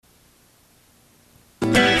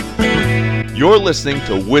You're listening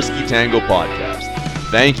to Whiskey Tango Podcast.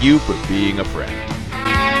 Thank you for being a friend.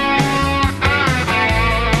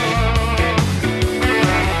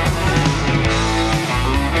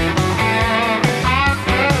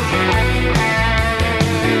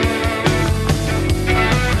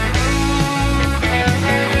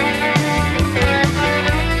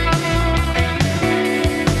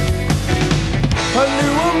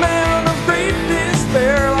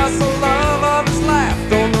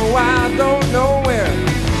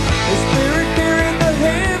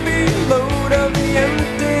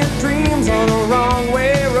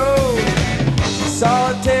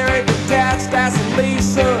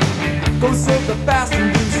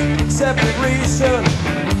 Separation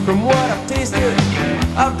from what I've tasted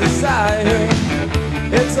of desire.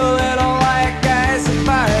 It's a little like ice and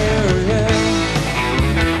fire,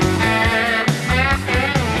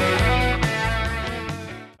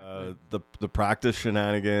 The practice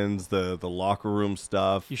shenanigans, the locker room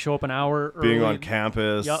stuff. You show up an hour early. Being on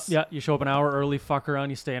campus. Yeah. You show up an hour early, fuck around.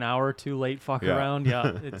 You stay an hour or two late, fuck around.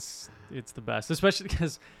 Yeah, it's the best. Especially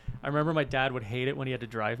because I remember my dad would hate it when he had to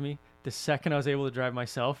drive me. The second I was able to drive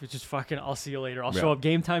myself, it's just fucking, I'll see you later. I'll show up,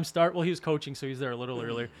 game time start. Well, he was coaching, so he was there a little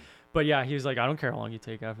earlier. But yeah, he was like, I don't care how long you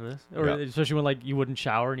take after this. Or especially when like you wouldn't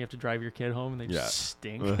shower and you have to drive your kid home and they just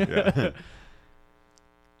stink.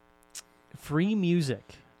 Free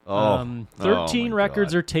music. 13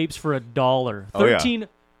 records or tapes for $1. 13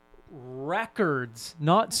 records,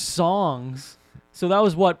 not songs. So that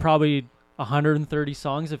was what, probably 130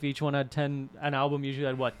 songs if each one had 10. An album usually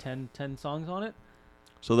had what, 10 songs on it?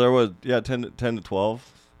 So there was 10 to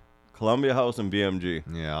 12. Columbia House and BMG.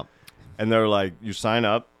 Yeah. And they're like, you sign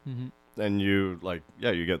up and you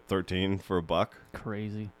you get 13 for $1.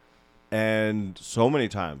 Crazy. And so many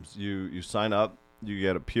times you sign up, you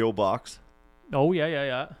get a P.O. box. Oh,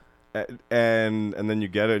 yeah. And then you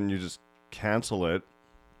get it and you just cancel it.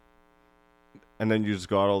 And then you just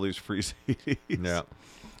got all these free CDs. Yeah.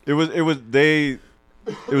 It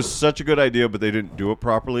was such a good idea, but they didn't do it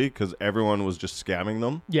properly because everyone was just scamming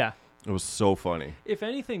them. Yeah. It was so funny. If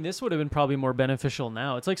anything, this would have been probably more beneficial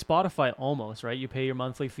now. It's like Spotify almost, right? You pay your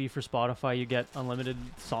monthly fee for Spotify, you get unlimited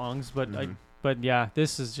songs, but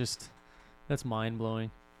this is just, that's mind-blowing.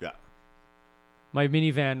 Yeah. My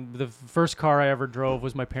minivan, the first car I ever drove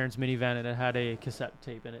was my parents' minivan, and it had a cassette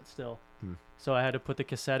tape in it still. So I had to put the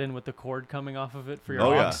cassette in with the cord coming off of it for your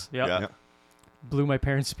aux. Yeah. Blew my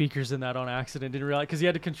parents' speakers in that on accident. Didn't realize because you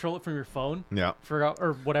had to control it from your phone. Yeah. Forgot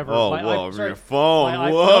or whatever. Your phone.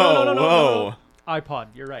 No. iPod.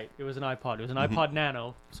 You're right. It was an iPod. It was an iPod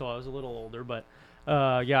Nano, so I was a little older. But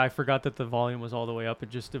I forgot that the volume was all the way up. It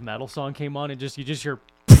just a metal song came on, and you just hear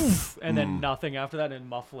poof, and then nothing after that, and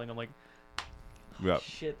muffling. I'm like,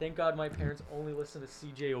 shit. Thank God my parents only listen to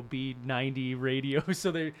CJOB 90 radio,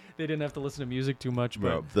 so they didn't have to listen to music too much.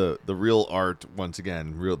 But the real art, once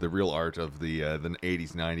again, the real art of the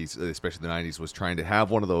 80s, 90s, especially the 90s, was trying to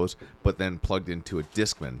have one of those, but then plugged into a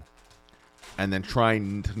Discman, and then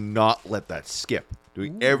trying to not let that skip.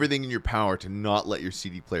 Doing everything in your power to not let your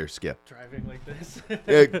CD player skip. Driving like this.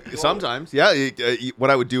 Sometimes, yeah. What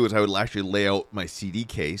I would do is I would actually lay out my CD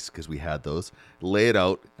case, because we had those, lay it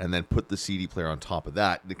out, and then put the CD player on top of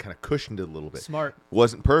that. And it kind of cushioned it a little bit. Smart.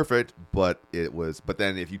 Wasn't perfect, but it was. But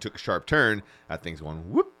then if you took a sharp turn, that thing's going,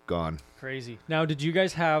 whoop, gone. Crazy. Now, did you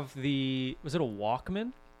guys have was it a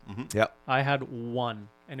Walkman? Yep. I had one,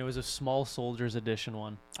 and it was a Small Soldiers edition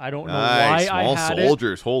one. I don't know why I had Small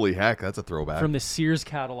Soldiers. Holy heck, that's a throwback. From the Sears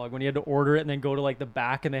catalog when you had to order it and then go to like the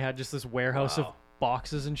back and they had just this warehouse of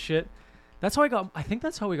boxes and shit. That's how I think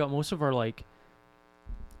that's how we got most of our like.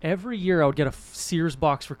 Every year I would get a Sears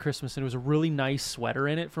box for Christmas, and it was a really nice sweater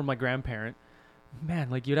in it from my grandparent. Man,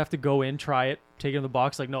 like you'd have to go in, try it, take it in the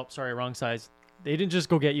box. Like, nope, sorry, wrong size. They didn't just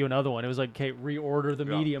go get you another one. It was like, okay, reorder the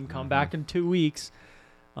medium, come back in 2 weeks.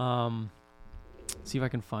 See if I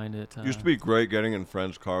can find it. Used to be great getting in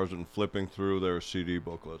friends' cars and flipping through their CD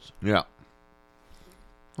booklets. Yeah.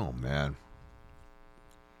 Oh man.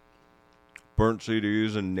 Burnt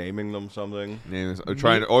CDs and naming them something.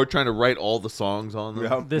 Trying to write all the songs on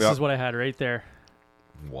them. This is what I had right there.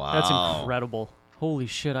 Wow. That's incredible. Holy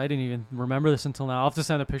shit, I didn't even remember this until now. I'll have to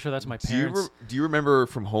send a picture. That's my parents. Do you remember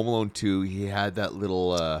from Home Alone 2, he had that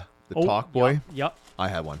little talk boy? Yep. I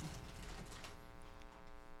had one.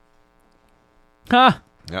 Ha!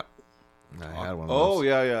 Yep. I had one of those.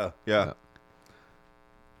 Oh, yeah.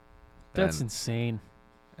 That's insane.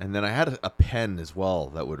 And then I had a pen as well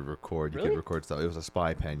that would record. You Really? could record stuff. It was a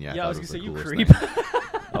spy pen, yeah. Yeah, I was going to say, you coolest creep. thing.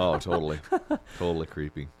 Oh, totally. Totally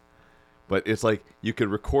creepy. But it's like you could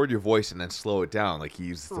record your voice and then slow it down. Like he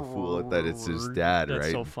used to fool it that it's his dad, right?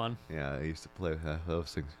 That's so fun. Yeah, I used to play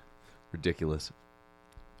those things. Ridiculous.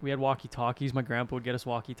 We had walkie-talkies. My grandpa would get us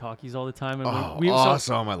walkie-talkies all the time. And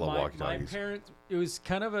Awesome. I love my walkie-talkies. parents, it was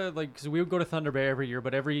kind of because we would go to Thunder Bay every year,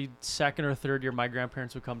 but every second or third year, my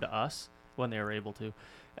grandparents would come to us when they were able to.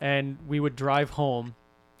 And we would drive home,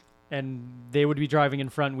 and they would be driving in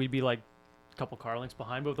front, and we'd be like a couple car lengths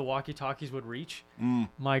behind, but the walkie-talkies would reach.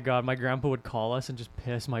 My God, my grandpa would call us and just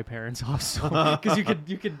piss my parents off so because you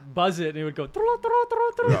could buzz it and it would go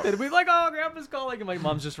and we'd be like, oh, grandpa's calling, and my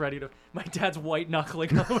mom's just ready to. My dad's white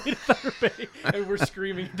knuckling on the way to Thunder Bay, and we're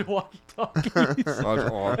screaming into walkie-talkies. That's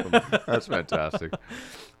awesome. That's fantastic.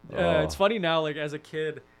 It's funny now, like as a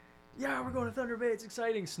kid, yeah, we're going to Thunder Bay. It's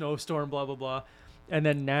exciting. Snowstorm, blah blah blah. And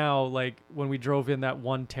then now, like, when we drove in that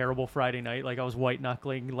one terrible Friday night, like, I was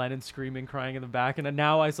white-knuckling, Lennon screaming, crying in the back. And then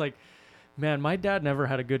now I was like, man, my dad never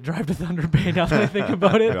had a good drive to Thunder Bay now that I think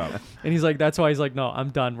about it. Yeah. And he's like, that's why he's like, no, I'm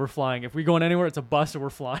done. We're flying. If we going anywhere, it's a bus or we're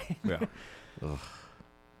flying. Yeah.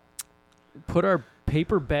 Put our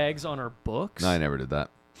paper bags on our books. No, I never did that.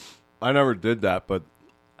 I never did that, but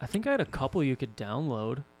I think I had a couple you could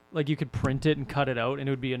download. Like, you could print it and cut it out, and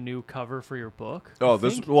it would be a new cover for your book.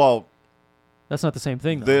 That's not the same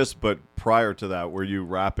thing, though. This, but prior to that, where you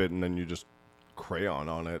wrap it and then you just crayon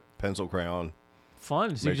on it, pencil crayon.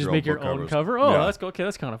 Fun. So Make you just your make own your book own covers. cover? Oh, Yeah. that's okay.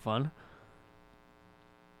 That's kind of fun.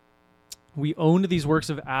 We owned these works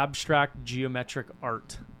of abstract geometric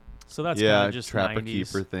art. So that's kind of just Trapper 90s.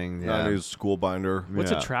 Keeper thing. Yeah. 90s school binder. What's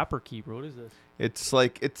Yeah. a trapper keeper? What is this? It's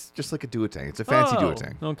just like a do-a-tang. It's a fancy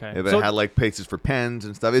do-a-tang. Okay. It So- had like places for pens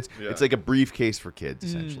and stuff. It's Yeah. like a briefcase for kids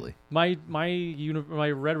essentially. My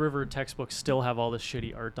Red River textbooks still have all this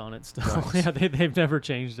shitty art on it still. Nice. Yeah, they've never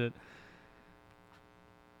changed it.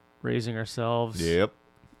 Raising ourselves. Yep.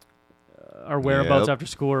 Our whereabouts Yep. after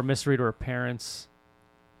school or mystery to our parents.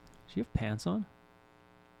 Do you have pants on?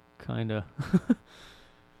 Kinda.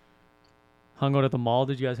 Hung out at the mall.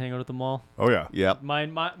 Did you guys hang out at the mall? Oh, yeah. Yep.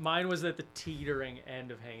 Mine was at the teetering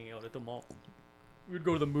end of hanging out at the mall. We'd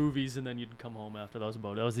go to the movies and then you'd come home after. That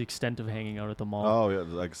was the extent of hanging out at the mall. Oh, yeah.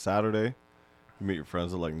 Like Saturday, you meet your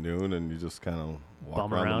friends at like noon and you just kind of walk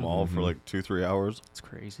Bum around around. the mall for like 2-3 hours. It's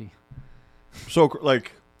crazy. So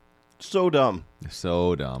dumb.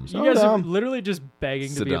 So dumb. So You guys are dumb. literally just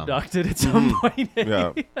begging to be Saddam. abducted at some point.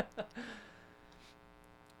 Yeah.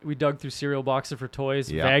 We dug through cereal boxes for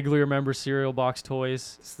toys. Yeah. Vaguely remember cereal box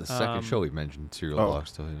toys. It's the second show we've mentioned cereal oh.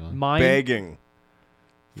 box toy on. Mine. Begging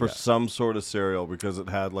for Yeah. some sort of cereal because it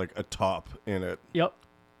had like a top in it. Yep.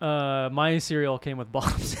 My cereal came with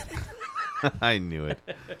bombs. I knew it.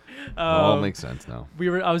 All makes sense now.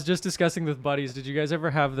 I was just discussing with buddies. Did you guys ever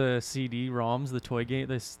have the CD-ROMs, the toy game,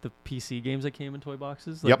 the PC games that came in toy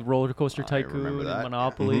boxes, like Yep. Roller Coaster I remember Tycoon that. and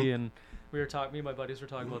Monopoly? And we were talking. Me and my buddies were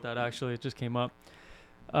talking about that. Actually, it just came up.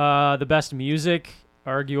 The best music,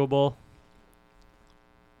 arguable.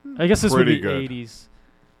 I guess this Pretty would good. be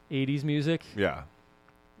 80s music. Yeah.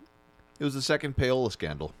 It was the second Payola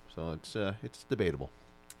scandal, so it's debatable.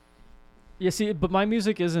 Yeah, see, but my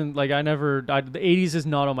music isn't like the 80s is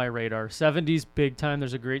not on my radar. 70s big time.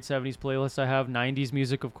 There's a great 70s playlist I have. 90s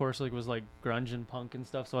music, of course, was like grunge and punk and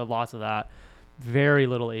stuff, so I have lots of that. Very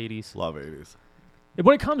little 80s. Love 80s.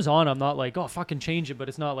 When it comes on, I'm not like, oh, fucking change it, but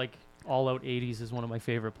it's not like all out 80s is one of my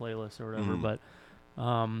favorite playlists or whatever. But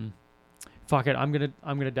fuck it, I'm gonna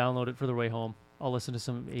download it for the way home. I'll listen to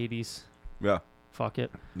some 80s. Yeah. Fuck it.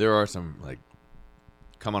 There are some like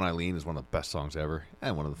 "Come On Eileen" is one of the best songs ever,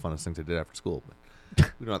 and one of the funnest things I did after school.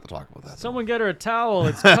 But we don't have to talk about that. Someone get her a towel.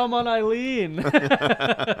 It's Come On Eileen.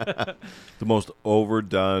 The most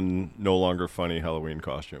overdone, no longer funny Halloween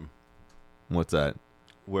costume. What's that?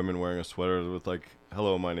 Women wearing a sweater with like,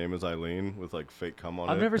 "Hello, my name is Eileen," with like fake cum on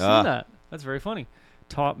it. I've never seen Ah. that. That's very funny.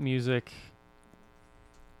 Top music.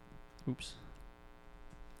 Oops.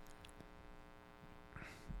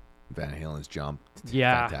 Van Halen's "Jump."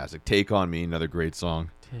 Yeah. Fantastic. "Take on Me," another great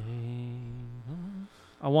song.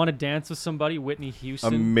 I Want to Dance with Somebody, Whitney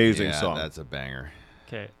Houston. Amazing Yeah, song. that's a banger.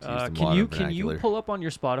 Okay. It's used in Can modern you vernacular. pull up on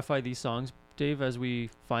your Spotify these songs, Dave, as we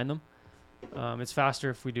find them? It's faster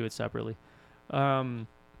if we do it separately. I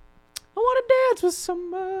want to dance with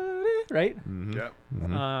somebody, right? Mhm. Yeah.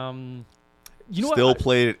 Mhm. You know Still what?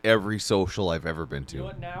 played at every social I've ever been to. You know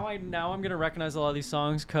what? Now I'm gonna recognize a lot of these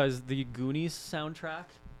songs because the Goonies soundtrack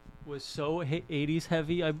was so 80s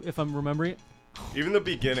heavy. If I'm remembering it, Even the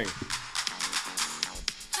beginning.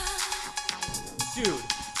 dude,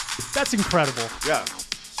 that's incredible. Yeah.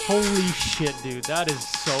 Holy shit, dude, that is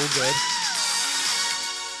so good.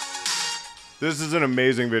 This is an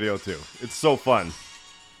amazing video too. It's so fun.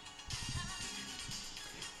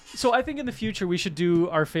 So I think in the future we should do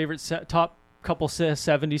our favorite top couple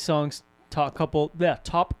 70 songs top couple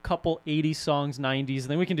 80s songs, 90s, and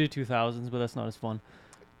then we can do 2000s, but that's not as fun.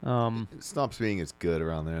 It stops being as good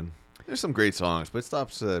around then. There's some great songs, but it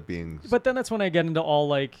stops being. But then that's when I get into all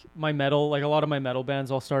like my metal. Like a lot of my metal bands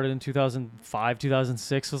all started in 2005,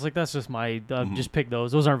 2006. I was like, that's just my just pick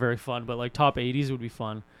those. Those aren't very fun, but like top 80s would be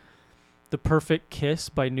fun. The Perfect Kiss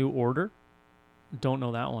by New Order. Don't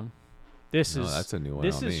know that one. That's a new one.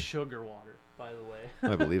 This is sugar water, by the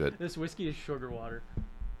way. I believe it. This whiskey is sugar water.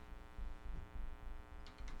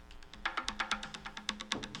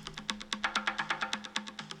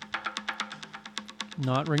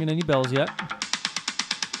 Not ringing any bells yet.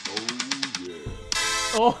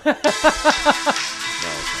 Oh,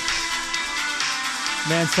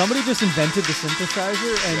 man, somebody just invented the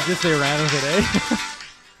synthesizer and just they ran with it, eh?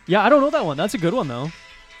 Yeah, I don't know that one. That's a good one, though.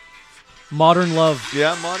 Modern Love.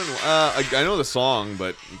 Yeah, Modern. I know the song,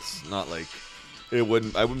 but it's not like it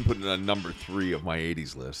wouldn't. I wouldn't put it on number 3 of my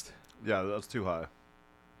 '80s list. Yeah, that's too high.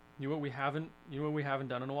 You know what we haven't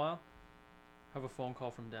done in a while? Have a phone call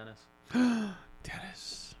from Dennis.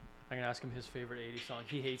 Dennis. I'm gonna ask him his favorite '80s song.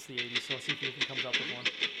 He hates the '80s, so let's see if he comes up with one.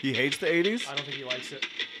 He hates the 80s? I don't think he likes it.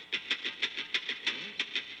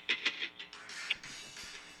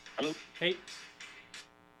 Hello? Hey.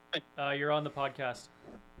 You're on the podcast.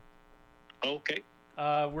 Okay.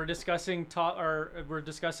 We're discussing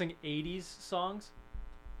 80s songs.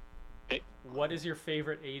 Okay. What is your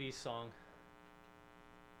favorite 80s song?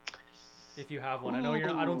 If you have one. I know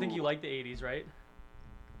I don't think you like the 80s, right?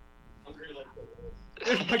 Hungry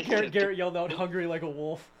like Garrett yelled out "Hungry like a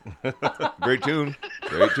wolf." Great tune.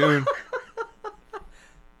 Great tune.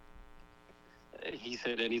 He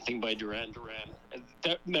said anything by Duran Duran.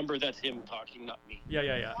 Remember, that's him talking, not me.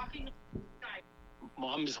 Yeah.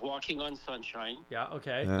 Mom's Walking on Sunshine. Yeah,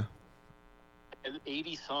 okay. Yeah. And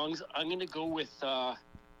 80 songs. I'm going to go with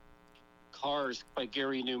Cars by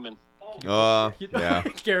Gary Newman. Yeah.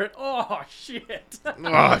 Garrett, oh, shit.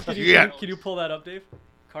 Oh, shit. Can you pull that up, Dave?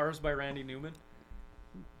 Cars by Randy Newman.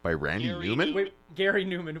 By Randy Gary Newman? Wait, Gary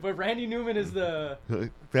Newman. But Randy Newman is the...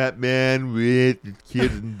 Fat man with the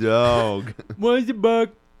kid and dog. What's the bug?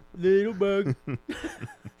 Little bug.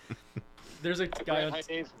 There's a guy on... Hi,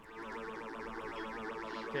 Dave.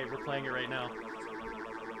 Okay, we're playing it right now.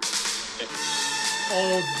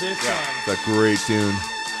 Oh, this song. It's a great tune.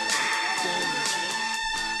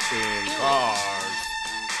 In cars.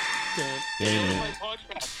 My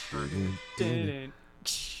podcast.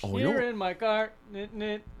 Oh, Here no. in my car.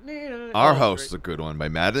 Our House is a good one by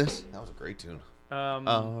Madness. That was a great tune.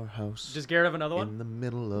 Our house Does Garrett have another in one? the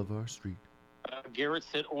middle of our street. Garrett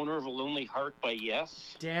said Owner of a Lonely Heart by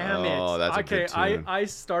Yes. Damn it. Oh, that's a okay, good tune. I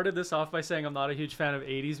started this off by saying I'm not a huge fan of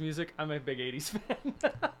 80s music. I'm a big 80s fan.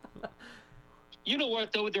 You know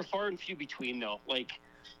what, though? They're far and few between, though. Like,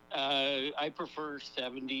 I prefer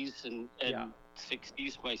 70s and Yeah.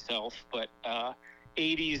 60s myself, but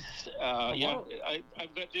 80s, yeah,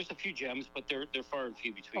 I've got there's a few gems, but they're far and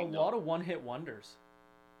few A between. lot of one-hit wonders.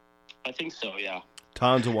 I think so, yeah.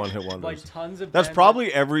 Tons of one-hit wonders. Like tons of That's bands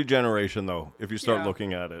probably every generation, though, if you start Yeah.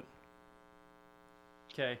 looking at it.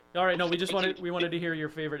 Okay. All right, no, we wanted to hear your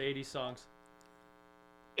favorite 80s songs.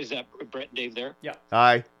 Is that Brett and Dave there? Yeah.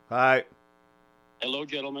 Hi. Hi. Hello,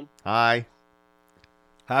 gentlemen. Hi.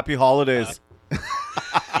 Happy holidays.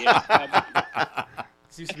 Yeah,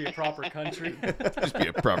 This used to be a proper country. Just be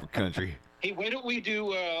a proper country. hey, why don't we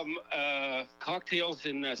do cocktails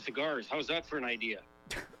and cigars? How's that for an idea?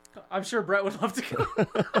 I'm sure Brett would love to go.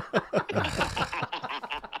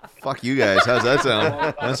 Fuck you guys. How's that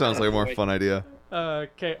sound? That sounds like a more fun idea.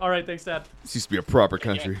 Okay. All right. Thanks, Dad. This used to be a proper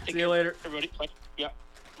country. Yeah, See you later. everybody. Bye. Yeah.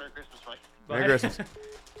 Merry Christmas. Bye. Bye. Merry Christmas.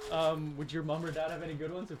 Would your mom or dad have any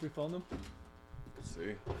good ones if we phone them? Let's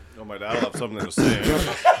see. Oh, my dad will have something to say.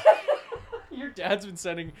 Your dad's been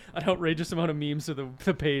sending an outrageous amount of memes to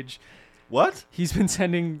the page. What? He's been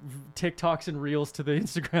sending TikToks and Reels to the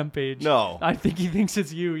Instagram page. No. I think he thinks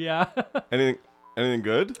it's you, yeah. Anything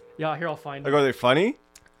good? Yeah, here, I'll find Like, it. are they funny?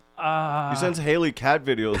 He sends Haley cat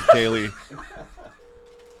videos daily.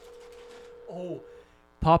 Oh,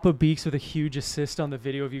 Papa Beaks with a huge assist on the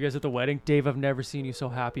video of you guys at the wedding. Dave, I've never seen you so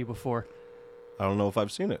happy before. I don't know if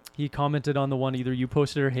I've seen it. He commented on the one either you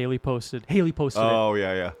posted or Haley posted. Haley posted it. Oh,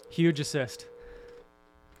 yeah. Huge assist.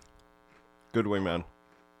 Good wingman.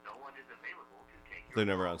 They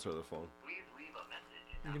never answer the phone.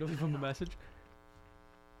 You gonna leave him a message?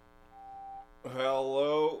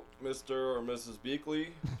 Hello, Mr. or Mrs.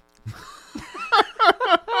 Beakley. It's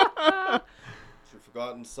your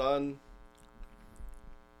forgotten son.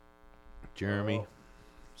 Jeremy. Oh,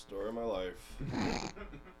 story of my life.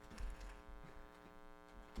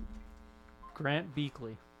 Grant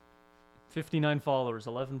Beakley. 59 followers,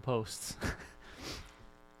 11 posts.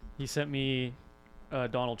 He sent me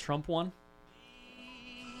Donald Trump one.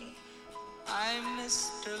 I'm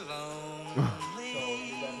Mr. Lonely. So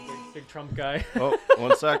he's a big Trump guy. Oh,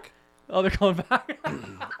 one sec. Oh, they're calling back.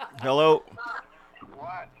 Hello.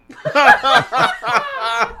 What?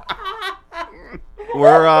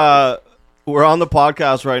 We're on the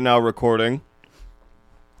podcast right now recording.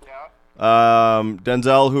 Yeah.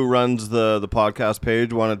 Denzel, who runs the podcast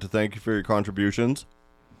page, wanted to thank you for your contributions.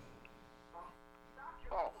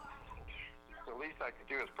 Oh. The least I could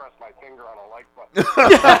do is press my finger on a like button.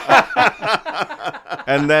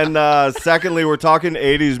 And then, secondly, we're talking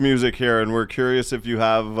 80s music here, and we're curious if you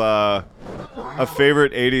have a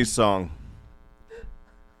favorite 80s song.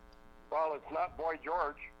 Well, it's not Boy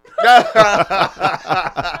George.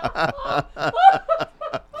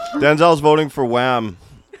 Denzel's voting for Wham.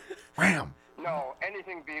 Wham! No,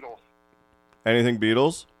 anything Beatles. Anything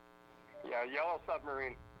Beatles? Yeah, Yellow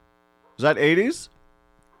Submarine. Is that 80s?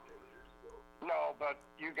 No, but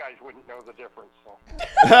you guys wouldn't know the difference. So.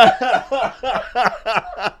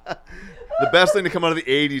 The best thing to come out of the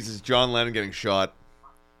 80s is John Lennon getting shot.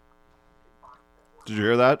 Did you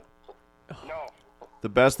hear that? No. The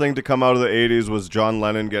best thing to come out of the 80s was John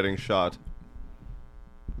Lennon getting shot.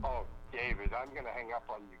 Oh, David, I'm going to hang up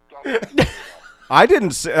on you. Don't say that. I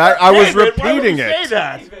didn't say. I was repeating it. Say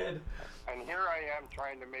that? And here I am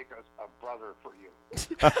trying to make a brother for you.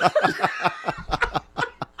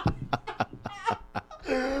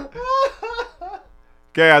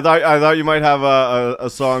 Okay, I thought you might have a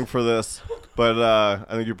song for this, but I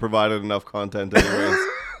think you provided enough content anyways.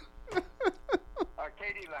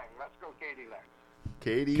 Katie Lang. Let's go Katie Lang.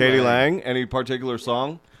 Katie Lang, any particular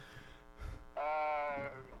song?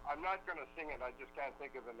 I'm not going to sing it. I just can't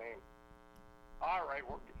think of the name. All right.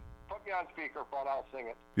 Well, put me on speakerphone. I'll sing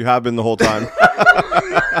it. You have been the whole time.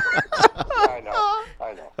 I know.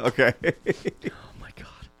 Okay. Oh my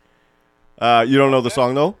god. You don't know the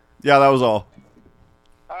song though? Yeah, that was all.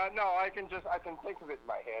 No, I can think of it in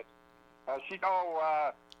my head. She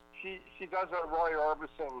does a Roy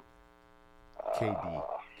Orbison. KD.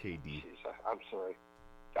 Jeez, I'm sorry.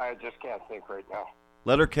 I just can't think right now.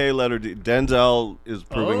 Letter K, letter D. Denzel is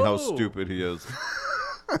proving how Oh. stupid he is.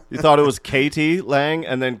 You thought it was KT Lang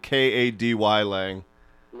and then KADY Lang.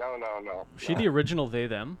 No. Was she the original they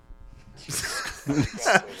them? Can't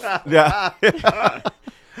say that. Yeah.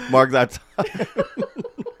 Mark that time.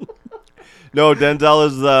 No, Denzel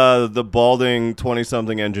is the balding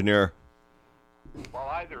 20-something engineer. Well,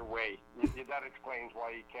 either way, that explains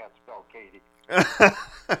why you can't spell Katie.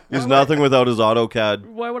 He's nothing without his AutoCAD.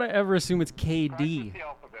 Why would I ever assume it's KD? Practice the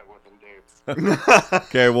alphabet with him, Dave.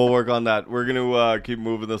 Okay, we'll work on that. We're going to keep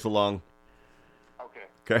moving this along. Okay.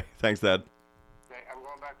 Okay, thanks, Dad. Okay, I'm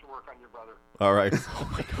going back to work on your brother. All right.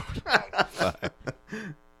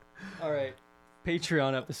 All right.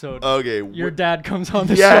 Patreon episode. Okay. Your dad comes on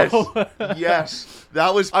the Yes. show. Yes.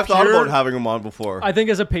 That was I've thought pure- about having him on before. I think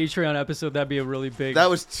as a Patreon episode, that'd be a really big. That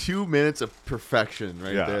was 2 minutes of perfection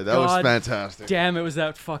right Yeah. there. That was God fantastic. Damn, it was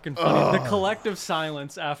that fucking funny. The collective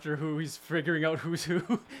silence after who he's figuring out who's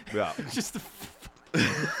who. Yeah. Just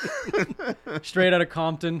straight out of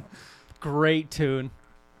Compton. Great tune.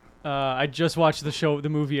 I just watched the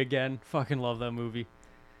movie again. Fucking love that movie.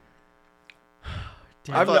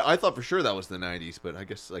 Damn. I thought for sure that was the 90s, but I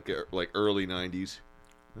guess like early 90s.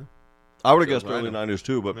 I would have Feels guessed early random. 90s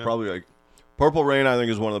too, but Yeah. probably like Purple Rain, I think,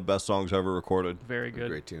 is one of the best songs ever recorded. Very good.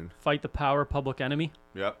 Great tune. Fight the Power, Public Enemy.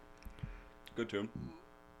 Yep. Good tune.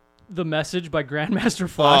 The Message by Grandmaster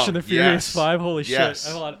Flash Oh, and the Furious yes. 5. Holy Yes.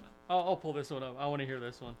 shit. Hold on. I'll pull this one up. I want to hear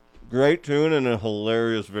this one. Great tune and a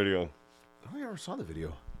hilarious video. I don't think I ever saw the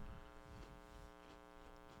video.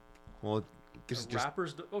 Well, I guess The it's just.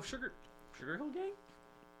 rappers. Sugar Hill Gang?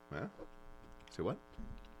 Yeah. Say what?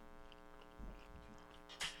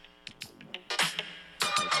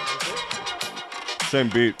 Same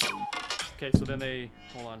beat. Okay, so then they.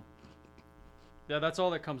 Hold on. Yeah, that's all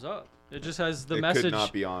that comes up. It just has the it message. could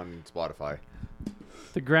not be on Spotify.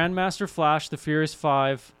 The Grandmaster Flash, the Furious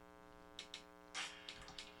 5,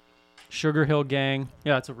 Sugar Hill Gang.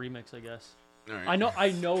 Yeah, it's a remix, I guess. All right.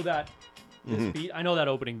 I know that this beat. I know that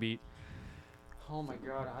opening beat. Oh my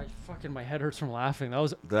god, my head hurts from laughing. That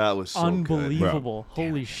was That was so unbelievable.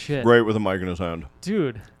 Holy shit. Great with a mic in his hand.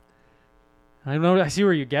 Dude. I know. I see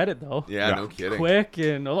where you get it though. Good. Yeah, Yeah. no kidding. Quick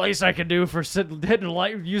and the least I could do for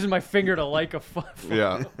using my finger to like a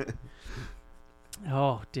Yeah.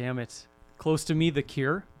 Oh, damn it. Close to Me, The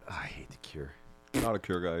Cure. I hate The Cure. Not a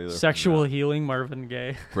Cure guy either. Sexual Healing, Marvin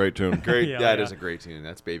Gaye. Great tune. Great. Yeah, That yeah. is a great tune.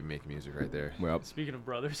 That's baby making music right there. Yep. Speaking of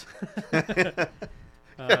brothers.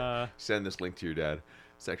 Send this link to your dad.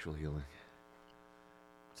 Sexual Healing.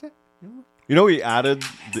 You know he added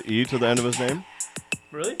the E to the end of his name?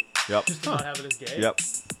 Really? Yep. Just to not have it as gay? Yep.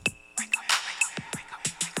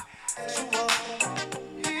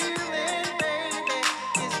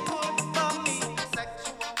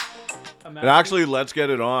 And actually, Let's Get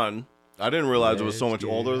It On. I didn't realize it was so much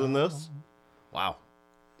older than this. Wow.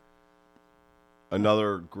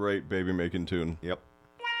 Another great baby making tune. Yep.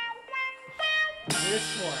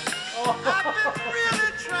 This one.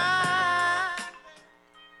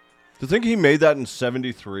 To think he made that in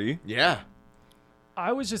 73? Yeah.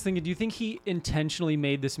 I was just thinking, do you think he intentionally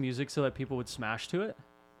made this music so that people would smash to it?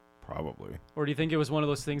 Probably. Or do you think it was one of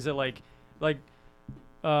those things that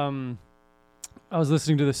I was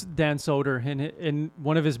listening to this Dan Soder, and in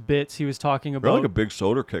one of his bits, he was talking We're about like a big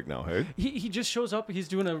Soder kick now, hey? he just shows up. He's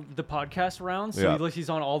doing the podcast rounds, so Yeah. he's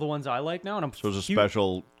on all the ones I like now, and I'm So there's a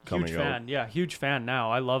special coming huge out. fan. Yeah, huge fan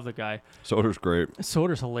now. I love the guy. Soder's great.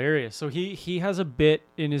 Soder's hilarious. So he has a bit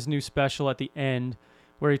in his new special at the end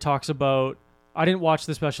where he talks about. I didn't watch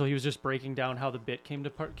the special. He was just breaking down how the bit came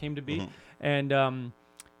to be, and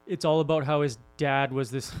it's all about how his dad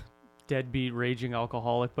was this deadbeat raging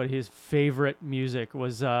alcoholic, but his favorite music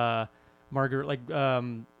was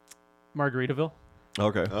Margaritaville.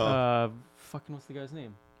 Okay. Fucking what's the guy's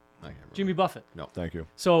name? I can't remember. Jimmy Buffett. Thank you.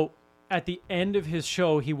 So at the end of his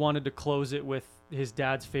show, he wanted to close it with his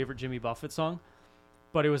dad's favorite Jimmy Buffett song,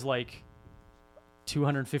 but it was like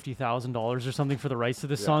 $250,000 or something for the rights to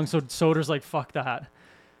this song. So Soder's like, fuck that.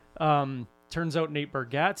 Turns out Nate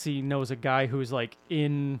Bargatze knows a guy who's like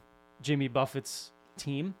in Jimmy Buffett's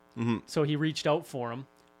team. Mm-hmm. So he reached out for him.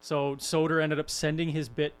 So Soder ended up sending his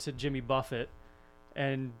bit to Jimmy Buffett,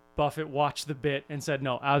 and Buffett watched the bit and said,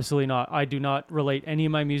 no, absolutely not. I do not relate any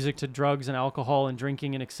of my music to drugs and alcohol and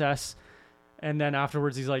drinking in excess. And then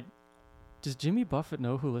afterwards, he's like, does Jimmy Buffett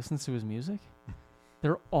know who listens to his music?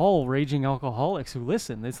 They're all raging alcoholics who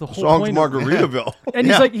listen. It's the whole Song's point. Margaritaville. And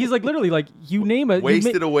he's like literally like, you name it.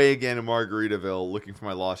 Wasted away again in Margaritaville looking for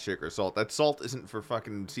my lost chick or salt. That salt isn't for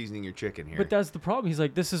fucking seasoning your chicken here. But that's the problem. He's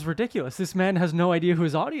like, this is ridiculous. This man has no idea who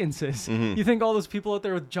his audience is. Mm-hmm. You think all those people out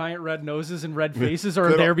there with giant red noses and red faces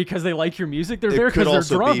are there because they like your music? They're there it could because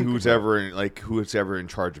they're also drunk. be who's ever in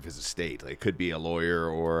charge of his estate. Like, it could be a lawyer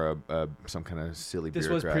or some kind of silly This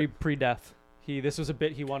bureaucrat. was pre-death. This was a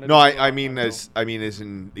bit he wanted. No, to do I a long mean time as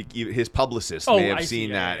in his publicist Oh, may have I see,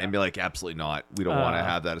 seen yeah, that and be like, absolutely not. We don't want to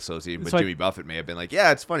have that associated. But so Jimmy Buffett may have been like,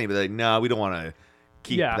 yeah, it's funny, but like, no, we don't want to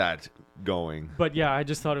keep that going. But yeah, I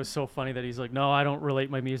just thought it was so funny that he's like, no, I don't relate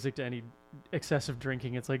my music to any excessive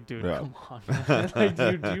drinking. It's like, dude, come on, man.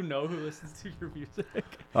 Like, do you know who listens to your music?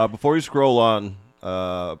 Before you scroll on,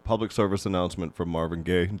 public service announcement from Marvin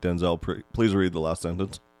Gaye. Denzel, please read the last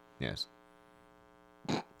sentence. Yes.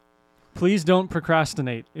 Please don't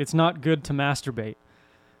procrastinate. It's not good to masturbate.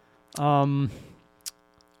 I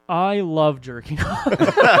love jerking off.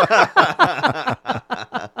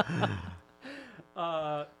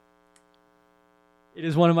 It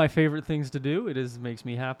is one of my favorite things to do. Makes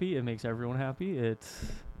me happy. It makes everyone happy.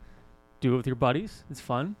 Do it with your buddies. It's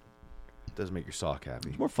fun. It does make your sock happy.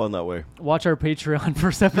 It's more fun that way. Watch our Patreon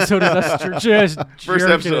first episode of us just First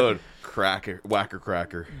jerking episode, whacker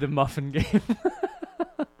cracker. the muffin game.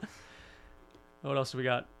 What else do we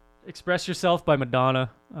got? Express Yourself by Madonna.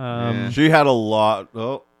 She had a lot.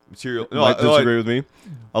 Oh, Material. might disagree with me.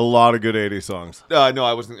 A lot of good 80s songs. No,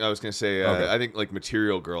 I wasn't. I was gonna say. Okay. I think like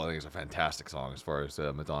 "Material Girl." I think is a fantastic song as far as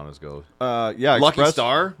Madonna's goes. Yeah, "Lucky Express,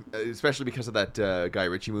 Star," especially because of that Guy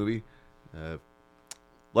Ritchie movie.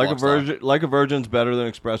 Like a Rockstar. Virgin. Like a Virgin's better than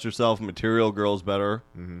Express Yourself. Material Girl's better.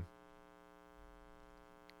 Mm-hmm.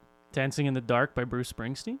 Dancing in the Dark by Bruce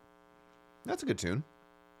Springsteen. That's a good tune.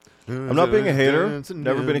 I'm not being a hater.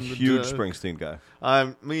 Never been a huge Springsteen guy.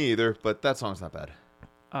 Me either, but that song's not bad.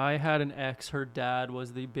 I had an ex. Her dad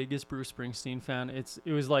was the biggest Bruce Springsteen fan. It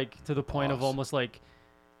was like to the point of almost like,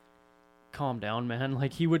 calm down, man.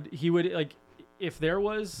 Like he would like if there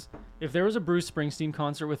was a Bruce Springsteen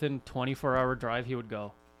concert within 24-hour drive, he would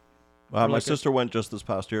go. My like sister went just this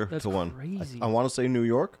past year That's to one. crazy. I want to say New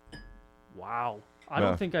York. Wow. I Yeah.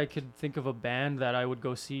 don't think I could think of a band that I would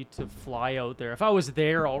go see to fly out there. If I was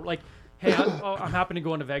there, like, hey, I'm happen to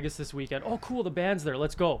go into Vegas this weekend. Oh, cool, the band's there.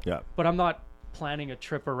 Let's go. Yeah. But I'm not planning a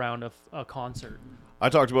trip around a concert. I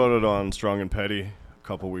talked about it on Strong and Petty a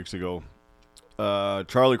couple weeks ago.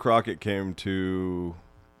 Charlie Crockett came to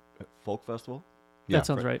Folk Festival. That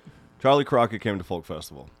sounds right. Charlie Crockett came to Folk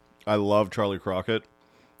Festival. I love Charlie Crockett.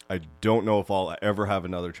 I don't know if I'll ever have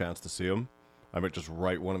another chance to see him. I might just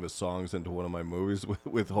write one of his songs into one of my movies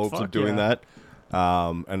with hopes of doing that.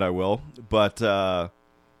 And I will. But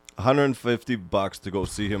 $150 to go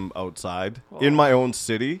see him outside in my own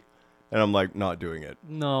city and I'm like, not doing it.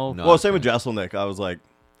 No. No. Well, same with Jesselnick. I was like,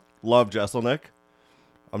 love Jesselnick.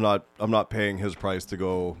 I'm not paying his price to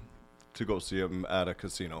go see him at a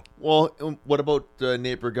casino. Well, what about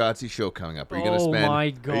Nate Bargatze's show coming up? Are you gonna Oh spend? my Are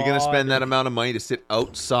you gonna God. spend that amount of money to sit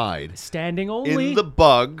outside Standing only. in the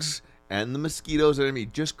bugs and the mosquitoes that are gonna be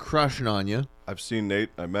just crushing on you? I've seen Nate.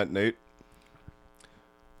 I met Nate.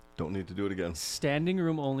 Don't need to do it again. Standing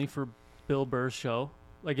room only for Bill Burr's show.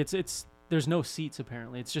 Like it's there's no seats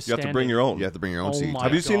apparently. It's just You have to standing. bring your own. You have to bring your own Oh seat. my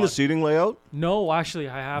Have you seen the God. seating layout? No, actually,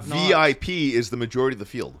 I have not. VIP is the majority of the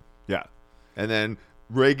field, Yeah. and then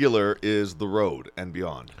regular is the road and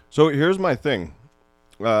beyond. So here's my thing.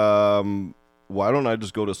 Why don't I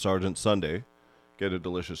just go to Sergeant Sunday, get a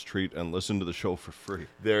delicious treat, and listen to the show for free?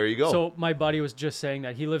 There you go. So my buddy was just saying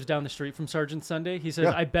that he lives down the street from Sergeant Sunday. He says,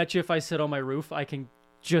 Yeah. "I bet you if I sit on my roof, I can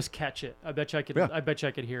just catch it. I bet you I could. Yeah. I bet you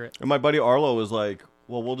I could hear it." And my buddy Arlo was like,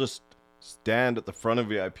 well, we'll just stand at the front of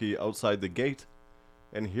VIP outside the gate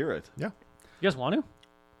and hear it. You guys want to?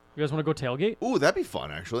 You guys want to go tailgate? Ooh, that'd be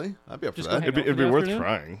fun, actually. I'd be up for Just go that. hang It'd be, out it'd for be the worth afternoon?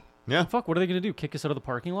 trying. Yeah. Fuck, what are they gonna do? Kick us out of the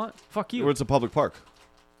parking lot? Fuck you. It's a public park.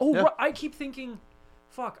 Oh, Yeah. right, I keep thinking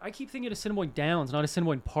Assiniboine Downs, not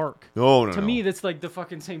Assiniboine Park. No. To me, that's like the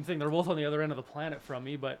fucking same thing. They're both on the other end of the planet from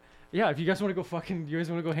me. But yeah, if you guys want to you guys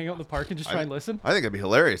want to go hang out in the park and just try and listen? I think that'd be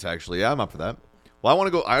hilarious, actually. Yeah, I'm up for that. Well, I want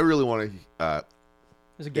to go. I really want to.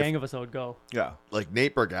 There's a gang of us that would go. Yeah. Like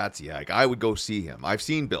Nate Bargatze, like I would go see him. I've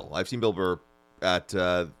seen Bill Burr at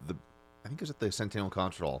I think it was at the Centennial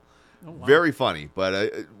Concert Hall. Oh, wow. Very funny,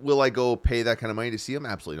 but will I go pay that kind of money to see him?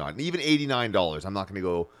 Absolutely not. And even $89, I'm not going to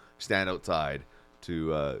go stand outside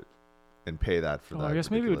to and pay that for that. I guess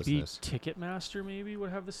maybe it would be ridiculousn's. Ticketmaster. Maybe would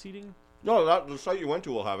have the seating. No, the site you went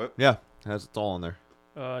to will have it. Yeah, it's all on there.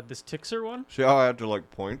 This Tixer one. See how I had to like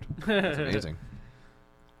point? It's amazing.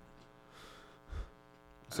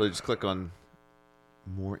 So you just click on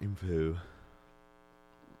more info.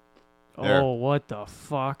 There. Oh, what the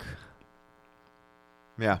fuck!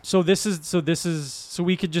 Yeah. So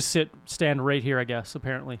we could just stand right here, I guess.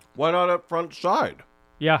 Apparently, Why not up front side?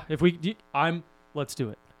 yeah. If let's do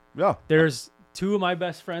it. Yeah. There's two of my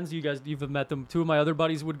best friends. You've met them. Two of my other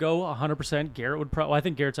buddies would go 100%. Garrett would probably. I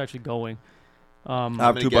think Garrett's actually going. I have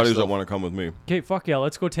many two guests buddies though? that want to come with me. Okay, fuck yeah.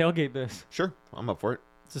 Let's go tailgate this. Sure, I'm up for it.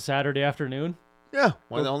 It's a Saturday afternoon. Yeah,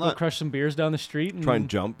 why the Go hell not? crush some beers down the street and Try and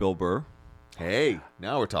jump Bill Burr. Hey,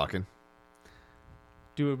 now we're talking.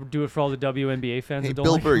 do it for all the WNBA fans. Hey, that don't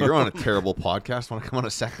Bill like Burr, him. you're on a terrible podcast. Want to come on a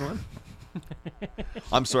second one?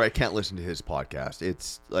 I'm sorry, I can't listen to his podcast.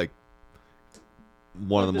 It's like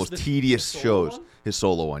one of the most tedious the solo shows. one? His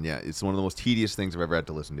solo one, yeah. It's one of the most tedious things I've ever had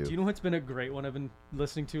to listen to. Do you know what's been a great one I've been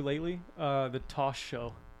listening to lately? The Tosh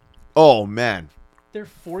Show. Oh, man. They're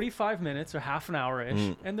 45 minutes or half an hour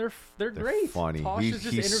ish, and they're great. funny. Tosh He's- is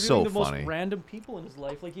just he's interviewing so the funny. most random people in his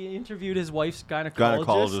life. Like he interviewed his wife's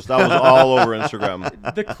Gynecologist. That was all over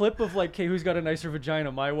Instagram. The clip of like, "Hey, who's got a nicer vagina,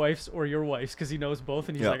 my wife's or your wife's?" Because he knows both,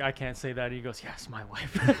 and he's Yeah. like, "I can't say that." And he goes, "Yes, my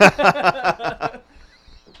wife."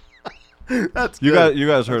 That's You good.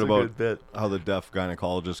 guys heard That's a about good bit. how the deaf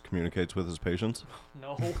gynecologist communicates with his patients?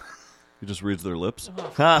 No. He just reads their lips.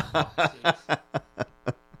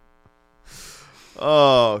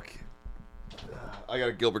 Oh, okay. I got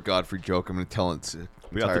a Gilbert Godfrey joke. I'm going to tell it.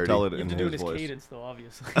 We have to tell it You in have to do it his in his voice. cadence, though,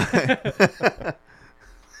 obviously.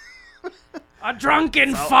 A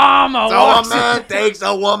drunken farmer So a walks man takes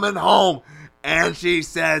a woman home, and she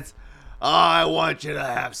says, "Oh, I want you to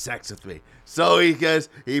have sex with me." So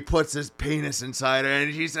he puts his penis inside her,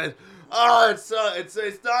 and she says, "Oh, it's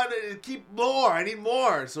not. Keep more. I need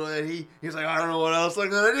more." So that he's like, "I don't know what else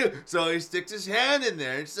I'm gonna do." So he sticks his hand in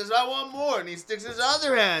there, and she says, "I want more," and he sticks his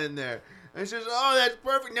other hand in there, and she says, "Oh, that's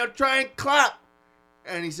perfect. Now try and clap."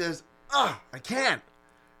 And he says, "Oh, I can't."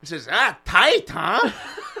 He says, "Tight, huh?"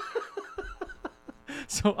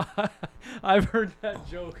 So I've heard that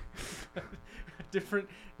joke. Different.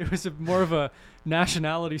 It was more of a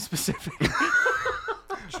nationality specific.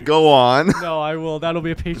 Go on. No, I will. That'll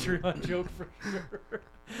be a Patreon joke for sure.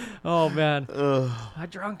 Oh man, a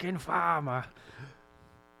drunken farmer.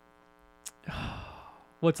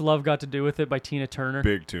 What's Love Got to Do with It by Tina Turner?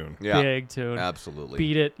 Big tune. Yeah, Big tune. absolutely.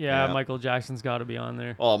 Beat It. Yeah, Yeah. Michael Jackson's got to be on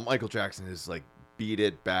there. Oh, Michael Jackson is like Beat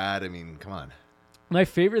It, Bad. I mean, come on. My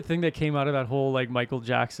favorite thing that came out of that whole like Michael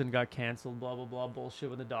Jackson got canceled, blah blah blah bullshit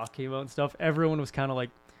when the doc came out and stuff. Everyone was kind of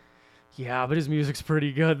like, "Yeah, but his music's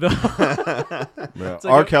pretty good though." Yeah. like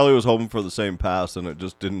R. a- Kelly was hoping for the same pass, and it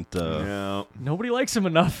just didn't. Yeah. Nobody likes him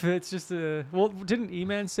enough. It's just well, didn't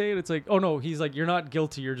E-Man say it? It's like, oh no, he's like, you're not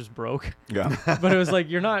guilty, you're just broke. Yeah. But it was like,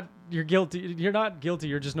 you're guilty, you're not guilty,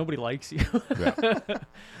 you're just nobody likes you.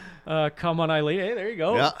 Yeah. Come on, Eileen. Hey, there you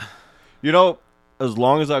go. Yeah. You know, as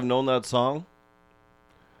long as I've known that song,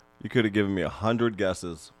 you could have given me 100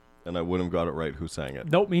 guesses, and I wouldn't have got it right who sang it.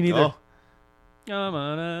 Nope, me neither. Oh.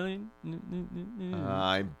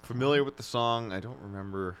 I'm familiar with the song. I don't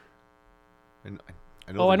remember. And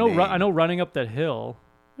I know. Oh, the I know. name. I know. Running up that hill.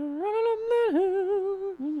 I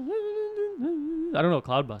don't know.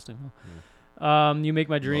 Cloud busting. You make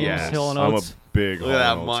my dreams. Yes. Hill and I'm a Oates. big Look at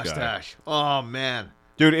that Hall & Oates guy. mustache. Oh man.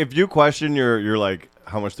 Dude, if you question you're like,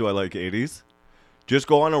 how much do I like 80s? Just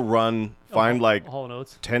go on a run, find like Hall and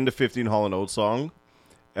Oates. 10 to 15 Hall & Oates songs,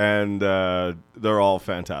 and they're all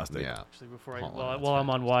fantastic. Yeah. Actually, before Hall & Oates, while I'm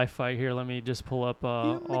on Wi-Fi here, let me just pull up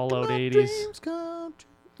All Out 80s. Dreams come true.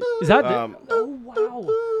 Is that? Oh, wow.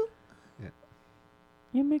 Yeah.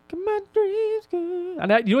 You making my dreams good.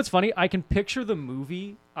 And you know what's funny? I can picture the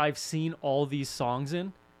movie I've seen all these songs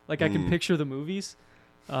in. Like I can picture the movies.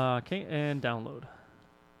 Okay, and download.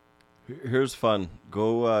 Here's fun.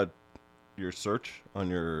 Go your search on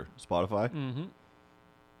your Spotify. Mm-hmm.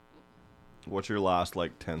 What's your last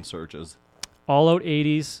like 10 searches? All Out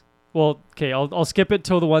 80s. Well, okay, I'll skip it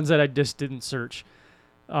till the ones that I just didn't search.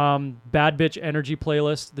 Bad Bitch Energy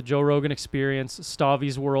Playlist, The Joe Rogan Experience,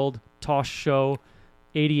 Stavi's World, Tosh Show,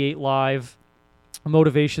 88 Live,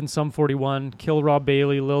 Motivation, Sum 41, Kill Rob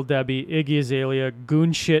Bailey, Lil Debbie, Iggy Azalea,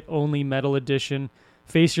 Goon Shit Only Metal Edition,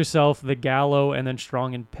 Face Yourself, The Gallo, and then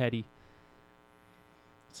Strong and Petty.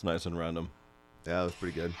 It's nice and random. Yeah, that was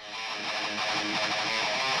pretty good.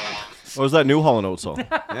 What was that new Hall & Oates song?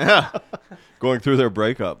 Yeah. Going through their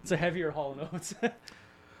breakup. It's a heavier Hall & Oates.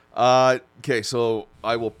 Okay, so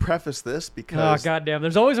I will preface this Oh, because goddamn.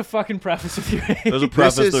 There's always a fucking preface with you. There's a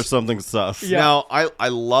preface, is- there's something sus. Yeah. now I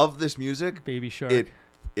love this music. Baby Shark.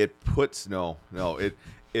 It puts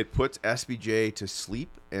it puts SBJ to sleep.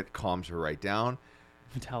 It calms her right down.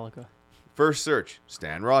 Metallica. First search,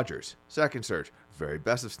 Stan Rogers. Second search, very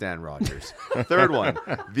best of Stan Rogers. Third one,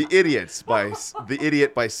 The Idiot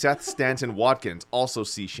by Seth Stanton Watkins, also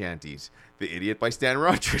sea shanties. The Idiot by Stan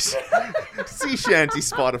Rogers. Sea shanty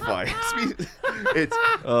Spotify. It's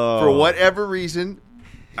for whatever reason,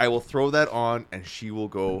 I will throw that on and she will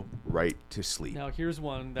go right to sleep. Now, here's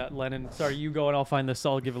one that Lennon... Sorry, you go and I'll find this.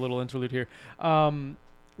 I'll give a little interlude here.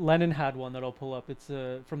 Lennon had one that I'll pull up. It's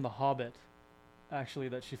from The Hobbit, actually,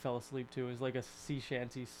 that she fell asleep to. It's like a sea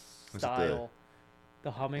shanty style. The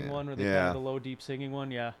humming one or the kind of the low, deep singing one.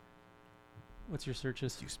 Yeah. What's your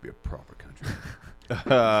searches? Used to be a proper country.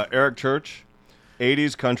 Eric Church,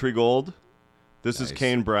 80s Country Gold. This is Nice.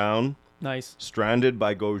 Kane Brown. Nice. Stranded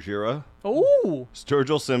by Gojira. Oh!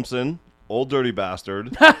 Sturgill Simpson, Old Dirty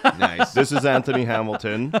Bastard. Nice. This is Anthony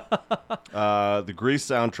Hamilton. The Grease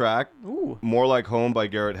soundtrack. Ooh. More Like Home by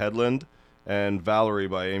Garrett Hedlund. And Valerie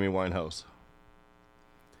by Amy Winehouse.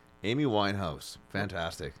 Amy Winehouse.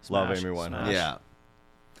 Fantastic. Love Smash, Amy Winehouse. smash. Yeah.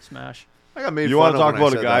 Smash. I got made You fun want to of talk when I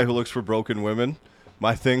about a said guy that. who looks for broken women?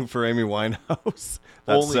 My thing for Amy Winehouse.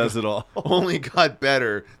 That Only- says it all. only got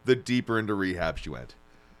better the deeper into rehab she went.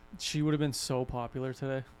 She would have been so popular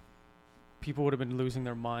today. People would have been losing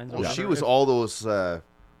their minds. Well, over she her. was all those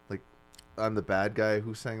like I'm the bad guy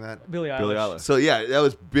who sang that. Billie Eilish. Billie Eilish. So yeah, that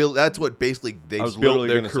was Bill. That's what basically they I was built literally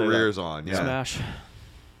their gonna say that. careers on. Yeah, Smash.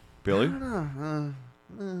 Billy? it's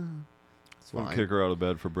We'll fine. kick her out of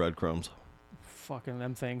bed for breadcrumbs. Fucking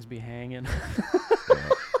them things be hanging.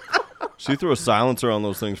 She threw a silencer on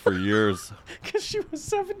those things for years. Because she was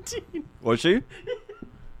 17. Was she?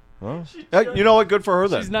 Well, you know what? Good for her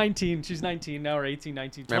then. She's 19. She's 19 now, or 18,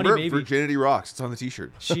 19, 20 Remember, maybe. Virginity Rocks. It's on the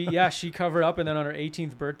T-shirt. She covered up, and then on her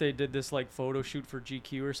 18th birthday did this like photo shoot for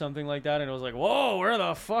GQ or something like that, and it was like, whoa, where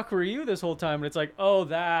the fuck were you this whole time? And it's like, oh,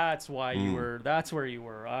 that's why you were. That's where you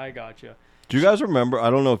were. I got you. Do you guys remember?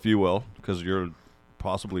 I don't know if you will, because you're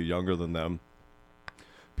possibly younger than them.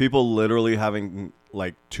 People literally having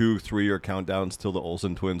like 2-3 year countdowns till the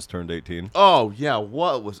Olsen twins turned 18. Oh yeah,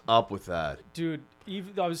 what was up with that? Dude,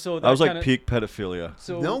 even that was so. That was like kinda, peak pedophilia.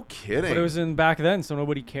 So, No kidding. But it was in back then, so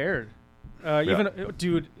nobody cared.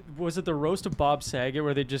 Dude, was it the roast of Bob Saget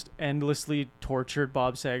where they just endlessly tortured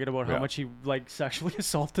Bob Saget about how Yeah. much he like sexually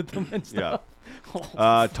assaulted them and Yeah.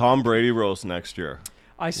 stuff? Tom Brady roast next year.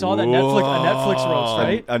 I saw that Netflix roast,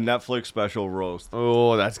 right? A Netflix special roast.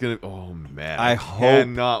 Oh, that's gonna. Oh man, I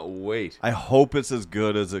cannot wait. I hope it's as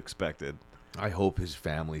good as expected. I hope his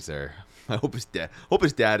family's there. I hope his dad. Hope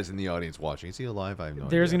his dad is in the audience watching. Is he alive? I have no idea.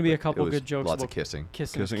 There's gonna be a but couple it was good jokes Lots about of kissing.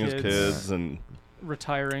 Kissing His kids and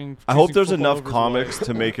retiring. I hope chasing there's football enough over his comics wife.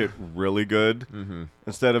 to make it really good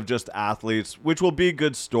instead of just athletes, which will be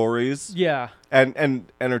good stories Yeah. and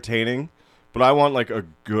entertaining. But I want like a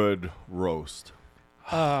good roast.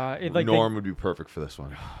 Like Norm would be perfect for this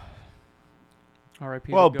one.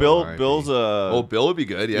 R.I.P. Well, to Bill, R.I.P. Bill's Oh, Bill would be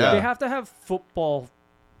good. Yeah. They have to have football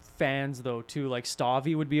fans though too. Like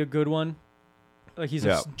Stavi would be a good one. Like he's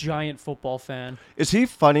Yeah. a giant football fan. Is he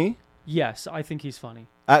funny? Yes, I think he's funny.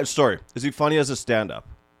 Sorry, is he funny as a stand-up?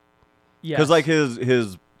 Yes. Because like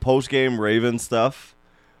his post-game Raven stuff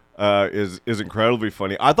is incredibly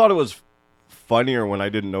funny. I thought it was funnier when I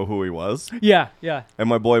didn't know who he was. Yeah, yeah. And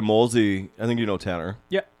my boy Molsey, I think you know Tanner.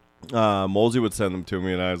 Yeah. Molsey would send them to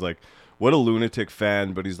me, and I was like, what a lunatic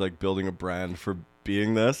fan, but he's like building a brand for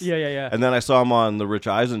being this. Yeah. And then I saw him on the Rich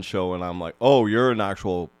Eisen show, and I'm like, oh, you're an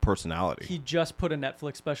actual personality. He just put a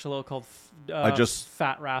Netflix special out called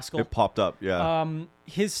Fat Rascal. It popped up, yeah.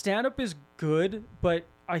 His stand-up is good, but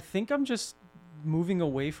I think I'm just moving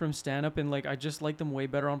away from stand-up, and like I just like them way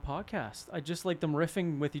better on podcasts. I just like them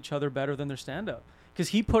riffing with each other better than their stand-up. Because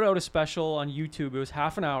he put out a special on YouTube. It was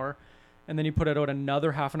half an hour, and then he put it out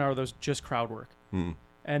another half an hour that was just crowd work.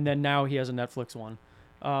 And then now he has a Netflix one.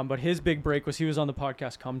 But his big break was he was on the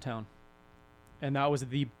podcast Come Town. And that was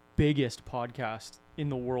the biggest podcast in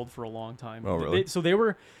the world for a long time. Oh, really?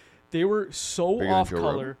 They were so Bigger than off Joe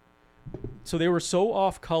color. So they were so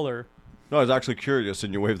off color. No, I was actually curious,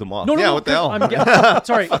 and you waved them off. No, what the hell?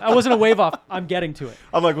 Sorry, I wasn't a wave off. I'm getting to it.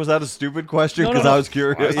 I'm like, was that a stupid question? No, Because I was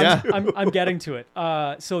curious. Yeah. I'm getting to it.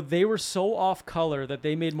 So they were so off color that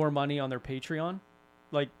they made more money on their Patreon.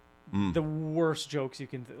 Like the worst jokes you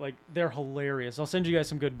can like they're hilarious. I'll send you guys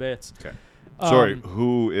some good bits. Okay. Sorry,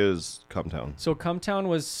 who is Come Town? So Come Town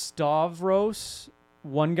was Stavros,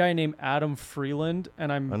 one guy named Adam Freeland,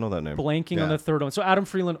 and I know that name. blanking on Yeah. the third one. So Adam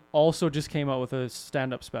Freeland also just came out with a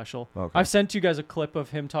stand-up special. Okay. I've sent you guys a clip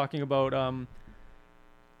of him talking about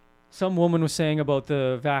some woman was saying about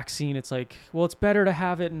the vaccine. It's like, well, it's better to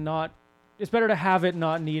have it and not. It's better to have it,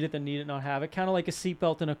 not need it, than need it, not have it. Kind of like a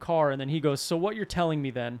seatbelt in a car. And then he goes, so what you're telling me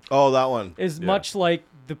then Oh, that one. is Yeah. much like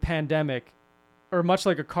the pandemic, or much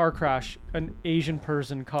like a car crash, an Asian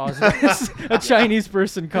person caused this, a Chinese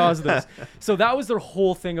person caused this. So that was their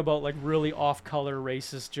whole thing about like really off-color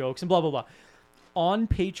racist jokes and blah, blah, blah. On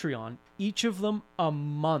Patreon, each of them a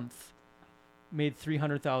month made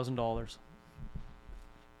 $300,000.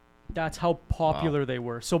 That's how popular they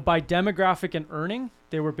were. So by demographic and earning,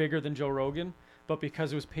 they were bigger than Joe Rogan. But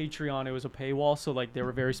because it was Patreon, it was a paywall. So like they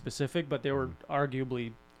were very specific, but they were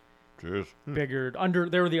arguably Cheers. bigger.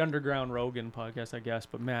 They were the underground Rogan podcast, I guess.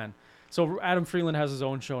 But man, so Adam Freeland has his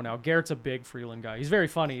own show now. Garrett's a big Freeland guy. He's very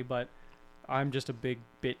funny, but I'm just a big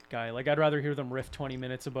bit guy. Like I'd rather hear them riff 20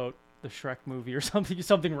 minutes about the Shrek movie or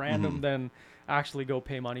something random than actually go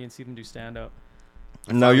pay money and see them do stand up.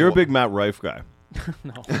 Now, you're a big Matt Rife guy.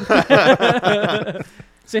 No.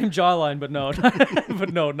 Same jawline, but no.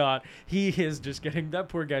 But no, not. He is just getting, that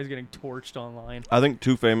poor guy's getting torched online. I think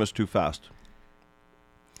too famous, too fast.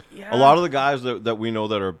 Yeah. A lot of the guys that we know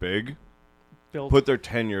that are big Built. put their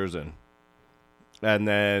 10 years in. And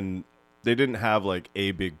then they didn't have like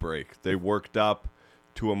a big break. They worked up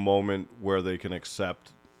to a moment where they can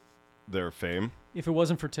accept their fame. If it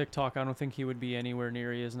wasn't for TikTok, I don't think he would be anywhere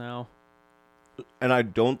near he is now. And I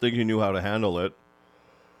don't think he knew how to handle it.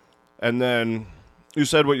 And then you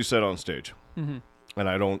said what you said on stage. Mm-hmm. And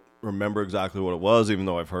I don't remember exactly what it was, even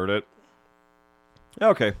though I've heard it. Yeah,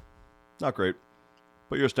 okay. Not great.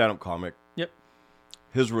 But you're a stand-up comic. Yep.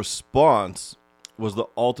 His response was the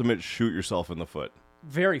ultimate shoot yourself in the foot.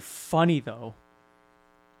 Very funny, though.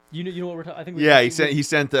 You know what we're talking. I think. Yeah, he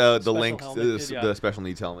sent the Special link, helmet, yeah. the special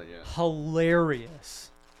needs helmet. Yeah.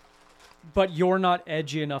 Hilarious. But you're not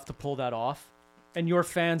edgy enough to pull that off, and your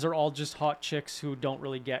fans are all just hot chicks who don't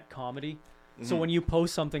really get comedy. So when you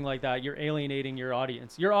post something like that, you're alienating your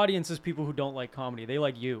audience. Your audience is people who don't like comedy. They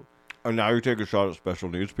like you. And now you take a shot at special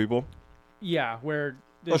needs people. Yeah, where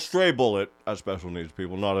A stray bullet at special needs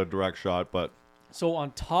people, not a direct shot, but so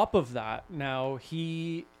on top of that, now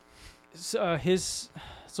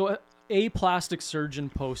a plastic surgeon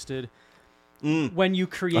posted when you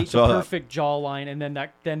create the saw that. perfect jawline, and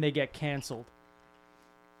then they get canceled.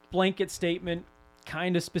 Blanket statement,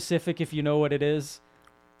 kind of specific if you know what it is.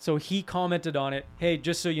 So he commented on it, hey,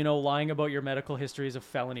 just so you know, lying about your medical history is a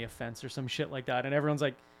felony offense or some shit like that. And everyone's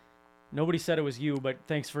like, nobody said it was you, but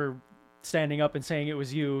thanks for standing up and saying it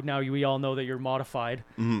was you. Now we all know that you're modified.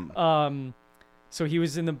 So he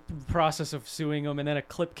was in the process of suing him, and then a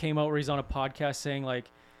clip came out where he's on a podcast saying,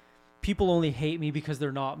 like, people only hate me because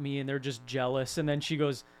they're not me and they're just jealous. And then she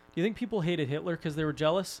goes, do you think people hated Hitler because they were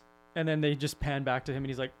jealous? And then they just pan back to him, and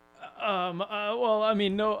he's like, well, I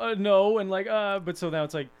mean, no. And like, but so now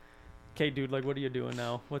it's like, okay, dude, like, what are you doing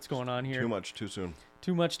now? What's going on here? too much, too soon.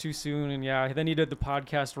 Too much too soon. And yeah, then he did the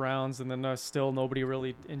podcast rounds, and then still nobody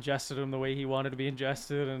really ingested him the way he wanted to be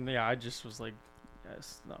ingested. And yeah, I just was like,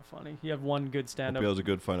 It's not funny. He had one good Hope stand-up. he has a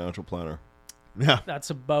good financial planner. Yeah. That's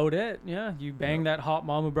about it. Yeah, you bang that hot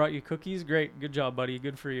mom who brought you cookies. Great, good job, buddy.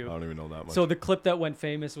 Good for I you. don't even know that much. So the clip that went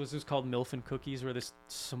famous was just called "Milf and Cookies," where this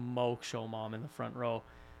smoke show mom in the front row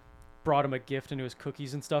brought him a gift into his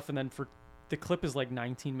cookies and stuff, and then the clip is like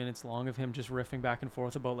 19 minutes long of him just riffing back and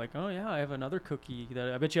forth about like, oh yeah, I have another cookie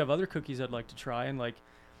that I bet you have other cookies I'd like to try, and like,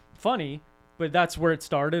 funny, but that's where it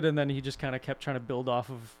started, and then he just kind of kept trying to build off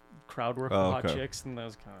of crowd work with hot chicks, and that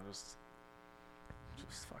was kind of just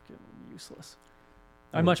fucking useless.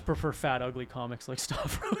 I much prefer fat, ugly comics like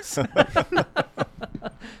Stavros.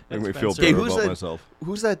 Make me feel Spencer. better about myself.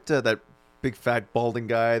 Who's that that big fat balding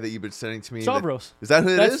guy that you've been sending to me? Stavros. Is that who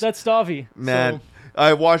it is? That's Stavi. Man,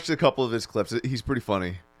 I watched a couple of his clips. He's pretty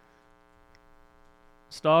funny.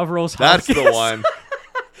 Stavros. That's the Harkis. one.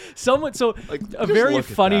 Someone, so Like, a just very look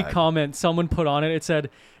at funny that. comment someone put on it. It said,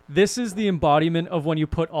 "This is the embodiment of when you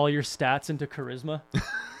put all your stats into charisma."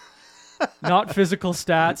 Not physical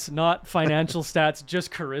stats, not financial stats,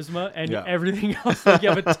 just charisma, and Yeah. everything else. Like you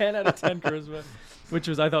have a 10 out of 10 charisma, which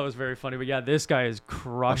I thought was very funny. But yeah, this guy is I'm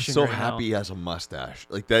crushing. so right happy now. he has a mustache.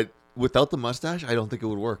 Like that. Without the mustache, I don't think it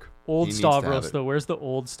would work. Old He needs to have Stavros it. though. Where's the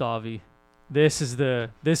old Stavi? This is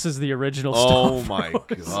the original. Oh Stavros. my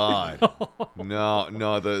god!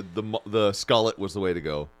 No, the skullet was the way to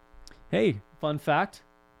go. Hey, fun fact,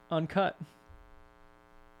 uncut.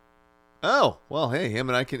 Oh well, hey, him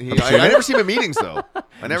and I can. I never see him at meetings though.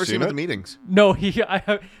 I never see seen him at it? the meetings. No,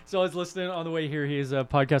 so I was listening on the way here. He has a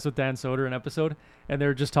podcast with Dan Soder, an episode, and they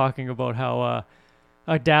were just talking about how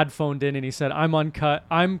a dad phoned in and he said, "I'm uncut.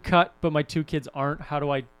 I'm cut, but my 2 kids aren't. How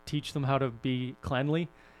do I teach them how to be cleanly?"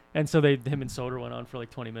 And so him and Soder went on for like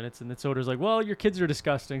 20 minutes, and then Soder's like, "Well, your kids are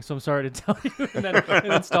disgusting, so I'm sorry to tell you." And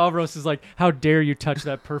then Stavros is like, "How dare you touch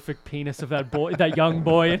that perfect penis of that boy, that young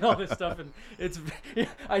boy," and all this stuff. And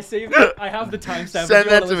I saved it. I have the timestamp. Send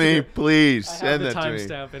that to me, please. I have Send the that to me.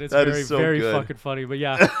 timestamp, and it's That very, is so very good. fucking funny. But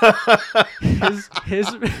yeah, his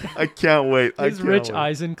I can't wait. his Rich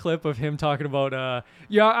Eisen clip of him talking about,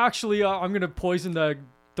 yeah, actually, I'm gonna poison the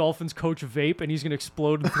Dolphins coach vape, and he's gonna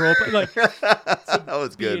explode and throw up. Like that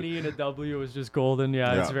was B and good. E and a W was just golden.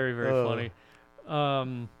 Yeah, it's Yeah. very, very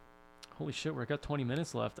funny. Holy shit, we're got 20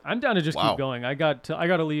 minutes left. I'm down to just keep going. I got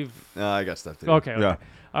to leave. I got stuff to do. Okay.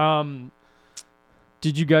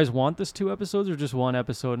 Did you guys want this 2 episodes or just 1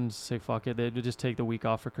 episode and say fuck it? They'd just take the week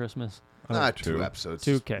off for Christmas. Not 2 episodes.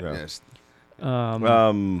 2, okay. Yeah. Yes.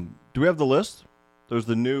 Do we have the list? There's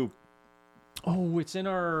the new. Oh, it's in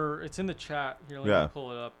the chat. Here, let Yeah. me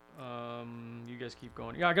pull it up. You guys keep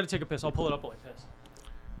going. Yeah, I gotta take a piss. I'll pull it up while I piss.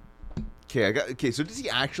 Okay. So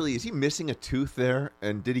is he missing a tooth there,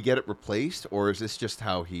 and did he get it replaced, or is this just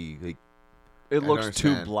how he like? It I looks don't too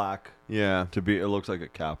understand. black Yeah. to be. It looks like a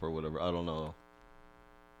cap or whatever. I don't know.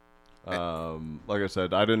 Like I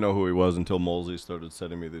said, I didn't know who he was until Molsey started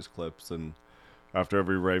sending me these clips, and after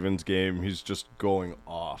every Ravens game, he's just going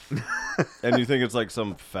off. And you think it's like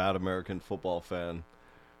some fat American football fan.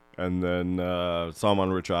 And then saw him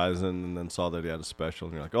on Rich Eisen, and then saw that he had a special,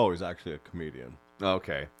 and you're like, oh, he's actually a comedian.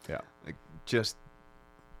 Okay. Yeah. Like, just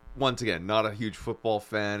once again, not a huge football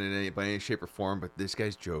fan by any shape or form, but this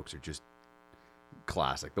guy's jokes are just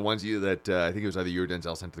classic. The ones that I think it was either you or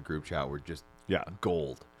Denzel sent to the group chat were just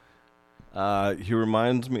gold. He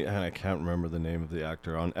reminds me, and I can't remember the name of the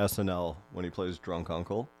actor, on SNL when he plays Drunk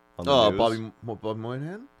Uncle. On the news. Bobby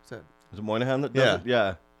Moynihan? Is it Moynihan that does Yeah. it?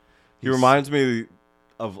 Yeah. He reminds me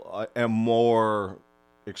of a more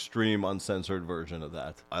extreme, uncensored version of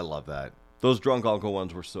that. I love that. Those Drunk Uncle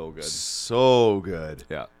ones were so good. So good.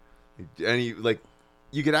 Yeah. And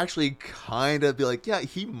you could actually kind of be like, yeah,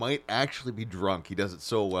 he might actually be drunk. He does it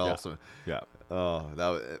so well. Yeah. So,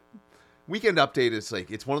 Yeah. Weekend Update is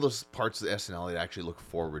it's one of those parts of the SNL that I actually look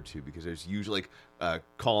forward to because there's usually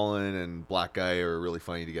Colin and Black Guy are really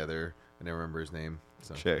funny together. I never remember his name.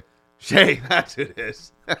 So. Shay, that's who it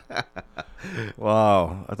is.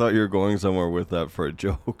 Wow. I thought you were going somewhere with that for a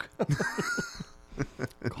joke.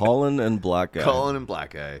 Colin and Black Guy. Colin and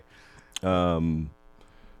Black Guy.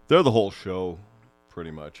 They're the whole show,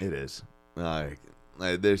 pretty much. It is.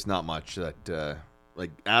 There's not much that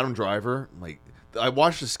Adam Driver. I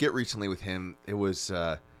watched a skit recently with him. It was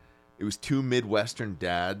 2 Midwestern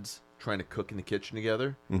dads trying to cook in the kitchen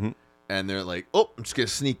together. Mm-hmm. And they're like, oh, I'm just going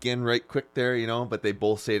to sneak in right quick there, but they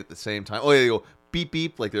both say it at the same time. Oh, yeah, they go beep,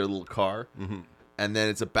 beep, like their little car. Mm-hmm. And then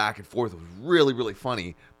it's a back and forth. It was really, really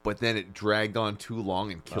funny. But then it dragged on too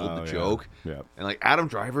long and killed the joke. Yeah. And Adam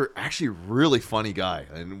Driver, actually really funny guy.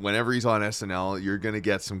 And whenever he's on SNL, you're going to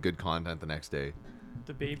get some good content the next day.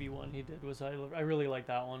 The baby one he did was I really like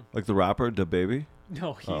that one. Like the rapper, DaBaby?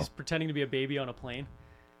 No, he's pretending to be a baby on a plane.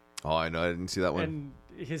 Oh, I know. I didn't see that one. And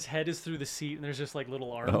his head is through the seat, and there's just like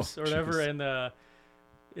little arms or whatever. jeez. And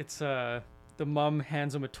it's the mom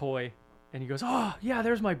hands him a toy, and he goes, "Oh yeah,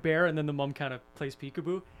 there's my bear." And then the mom kind of plays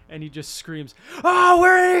peekaboo, and he just screams, "Oh,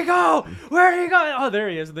 where did he go? Where did he go? Oh, there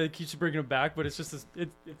he is." And they keeps bringing him back, but it's just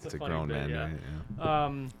it's a funny grown bit, man.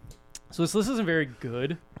 yeah. So this list isn't very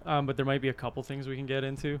good, but there might be a couple things we can get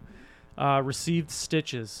into. Received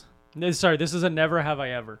stitches. Sorry, this is a never have I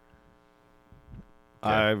ever.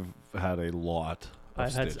 I've had a lot of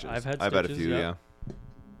I've stitches. had stitches. I've had a few, yeah.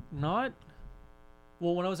 Not.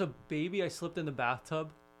 Well, when I was a baby, I slipped in the bathtub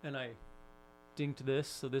and I dinked this.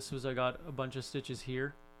 So I got a bunch of stitches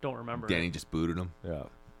here. Don't remember. Danny just booted him. Yeah.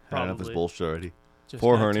 Had enough of his Probably. bullshit already. Just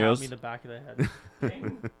 4 kinda tapped hernias. me in the back of the head.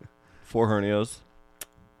 Ding. 4 hernias.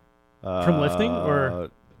 From lifting, or?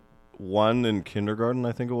 1 in kindergarten,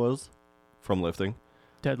 I think it was. From lifting.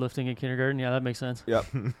 Deadlifting in kindergarten. Yeah, that makes sense. Yep.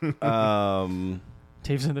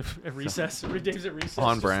 Dave's in the at recess. Dave's at recess.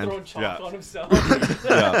 On just brand. throwing chalk Yeah. on himself.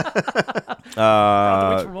 Yeah. Got the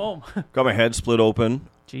weights from home. Got my head split open.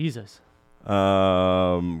 Jesus.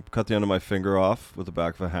 Cut the end of my finger off with the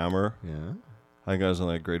back of a hammer. Yeah. I think I was in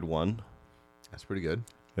like grade 1. That's pretty good.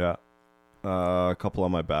 Yeah. A couple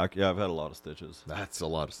on my back. Yeah, I've had a lot of stitches. That's a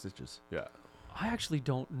lot of stitches. Yeah. I actually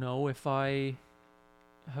don't know if I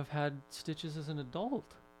have had stitches as an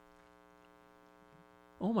adult.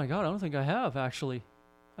 Oh my god, I don't think I have, actually.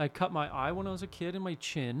 I cut my eye when I was a kid and my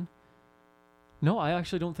chin. No, I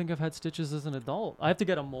actually don't think I've had stitches as an adult. I have to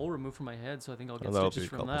get a mole removed from my head, so I think I'll get That'll be stitches a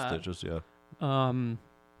from couple that. stitches, yeah.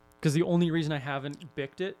 Because the only reason I haven't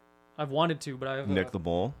bicked it, I've wanted to, but I have. Nick the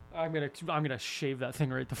mole. I'm gonna shave that thing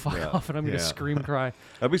right the fuck Yeah. off, and I'm gonna Yeah. scream cry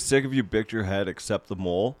I'd be sick if you bicked your head except the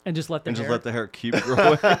mole and just let the and hair. just let the hair keep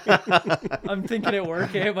growing. I'm thinking at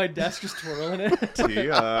work, at my desk, just twirling it.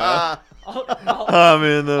 Yeah. I'm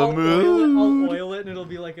in the I'll oil it, and it'll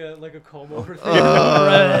be like a comb over thing.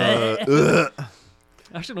 I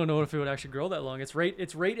actually don't know if it would actually grow that long. It's right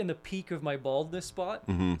in the peak of my baldness spot.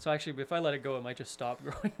 Mm-hmm. So actually, if I let it go, it might just stop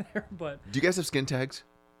growing there. But Do you guys have skin tags?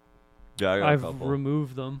 Yeah, I got a I've couple.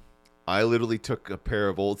 removed them. I literally took a pair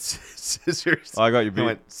of old scissors. Oh, I got you beat.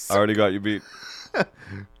 went, I already got you beat.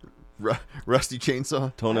 Rusty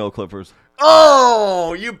chainsaw. Toenail clippers.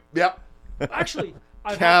 Oh, you. Yep. Actually,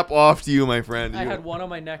 Cap off to you, my friend. I You- had one on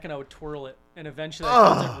my neck, and I would twirl it, and eventually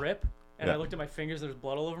I felt it rip. And I Yeah. looked at my fingers. There's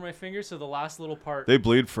blood all over my fingers. So the last little part. They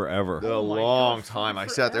bleed forever. a Oh my long God, time. I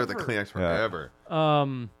sat there with the forever. Kleenex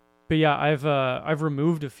forever. But yeah, I've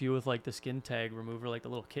removed a few with like the skin tag remover, like the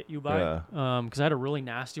little kit you buy. Yeah. Because I had a really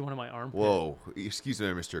nasty one on my armpit. Whoa. Excuse me,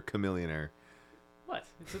 Mr. Chameleonaire. What?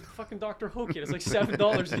 It's a fucking Dr. Ho kit. It's like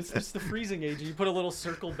 $7. It's just the freezing age, and you put a little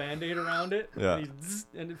circle Band-Aid around it. Yeah.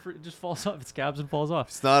 And, it just falls off. It scabs and falls off.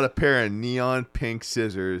 It's not a pair of neon pink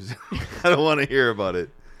scissors. I don't want to hear about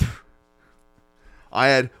it. I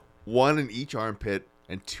had one in each armpit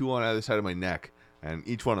and 2 on either side of my neck, and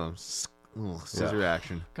each one of them scissor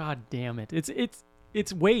action. God damn it!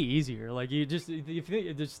 It's way easier. Like you just give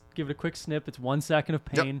it a quick snip. It's 1 second of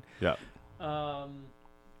pain. Yeah.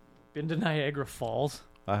 Been to Niagara Falls?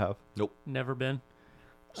 I have. Never been.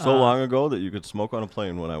 So long ago that you could smoke on a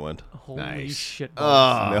plane when I went. Holy Nice. shit! Oh,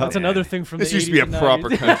 balls. That's man. another thing from This the used to be 80s a and proper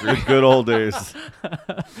 90s. country. Good old days.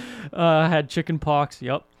 I had chicken pox.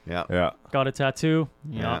 Yep. Yeah. Yeah. Got a tattoo.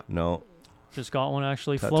 Yeah. Yep. No. Just got one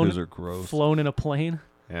actually. Tattoos are gross. Flown in a plane.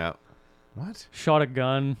 Yeah. What? Shot a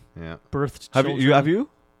gun. Yeah. Birthed Have children. you? Have you?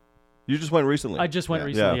 You just went recently. I just went Yeah.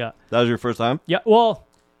 recently. Yeah. That was your first time. Yeah. Well,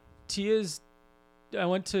 I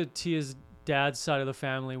went to Tia's dad's side of the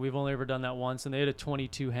family. We've only ever done that once, and they had a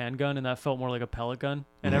 22 handgun, and that felt more like a pellet gun.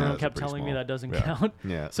 And Yeah, everyone that's kept pretty telling me small. that doesn't Yeah. count.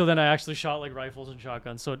 Yeah. So then I actually shot like rifles and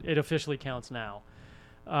shotguns, so it officially counts now.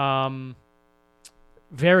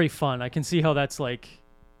 Very fun. I can see how that's like.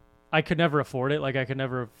 I could never afford it. Like I could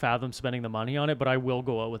never fathom spending the money on it, but I will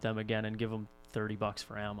go out with them again and give them $30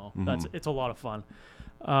 for ammo. Mhm. It's a lot of fun.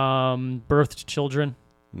 Birthed children?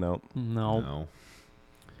 No. No. No.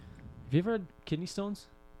 Have you ever had kidney stones?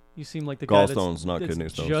 You seem like the guy Gallstones, not that's kidney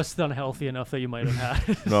stones. just unhealthy enough that you might have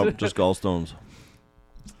had. No, just gallstones.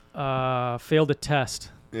 Failed a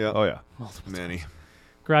test. Yeah. Oh yeah. Multiple Many. times.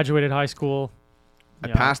 Graduated high school. I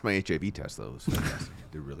Yeah. passed my HIV test, though. It was fantastic.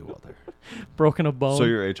 Did really well there. Broken a bone. So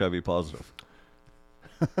you're HIV positive.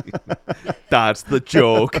 That's the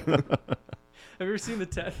joke. Have you ever seen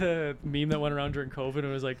the meme that went around during COVID? And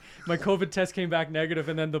it was like, my COVID test came back negative,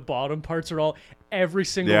 and then the bottom parts are all every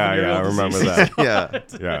single Yeah, venereal yeah, I remember disease.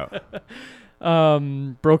 that. Yeah.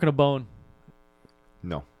 Broken a bone.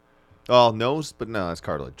 No. Oh, nose, but no, it's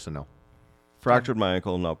cartilage, so no. Fractured my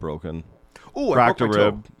ankle, not broken. Oh, Cracked a I broke my toe.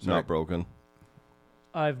 rib, Sorry. not broken.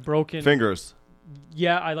 I've broken. Fingers.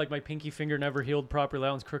 Yeah, I like my pinky finger never healed properly.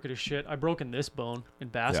 That one's crooked as shit. I've broken this bone in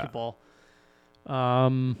basketball.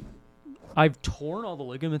 I've torn all the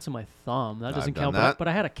ligaments in my thumb. That doesn't count, but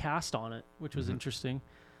I had a cast on it, which was interesting.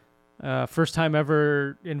 First time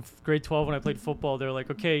ever in grade 12 when I played football, they're like,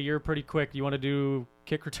 okay, you're pretty quick. You want to do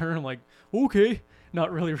kick return? I'm like, okay.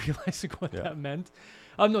 Not really realizing what that meant.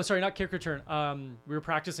 No, sorry, not kick return. We were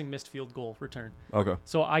practicing missed field goal return. Okay.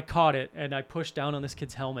 So I caught it, and I pushed down on this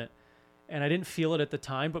kid's helmet. And I didn't feel it at the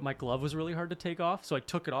time, but my glove was really hard to take off. So I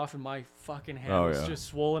took it off, and my fucking hand was just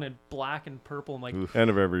swollen and black and purple. And like, end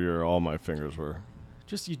of every year, all my fingers were.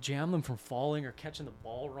 Just you jam them from falling or catching the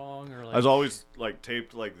ball wrong, or like. I was always like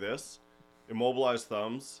taped like this, immobilized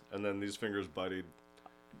thumbs, and then these fingers buddied.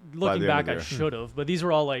 Looking back, I should have, but these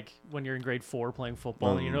were all like when you're in grade 4 playing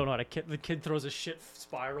football, and you don't know how to. The kid throws a shit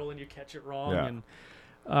spiral, and you catch it wrong.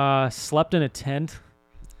 And slept in a tent.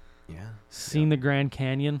 Yeah. Seen the Grand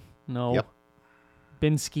Canyon. No. Yep.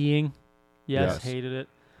 Been skiing. Yes. Hated it.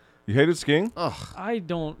 You hated skiing? Ugh. I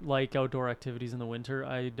don't like outdoor activities in the winter.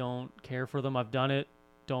 I don't care for them. I've done it.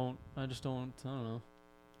 I just don't. I don't know.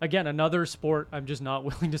 Again, another sport I'm just not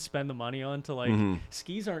willing to spend the money on to like.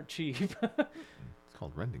 Skis aren't cheap. It's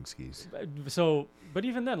called renting skis. So, but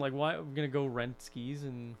even then, like, why I'm gonna go rent skis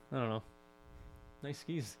and I don't know. Nice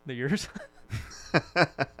skis. They're yours.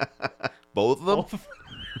 Both of them.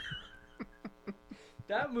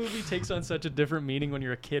 That movie takes on such a different meaning when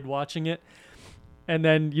you're a kid watching it, and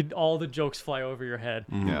then all the jokes fly over your head.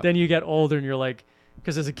 Yeah. Then you get older and you're like,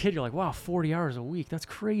 because as a kid you're like, wow, 40 hours a week, that's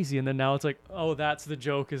crazy. And then now it's like, oh, that's the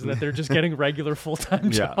joke, is that they're just getting regular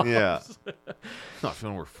full-time jobs. Yeah. Not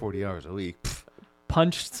feeling work 40 hours a week.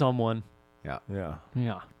 Punched someone. Yeah.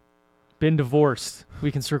 Been divorced.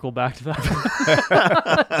 We can circle back to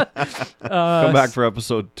that. Come back for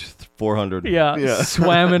episode 400. Yeah.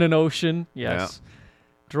 Swam in an ocean. Yes.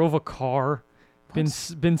 Drove a car.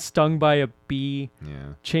 Been stung by a bee.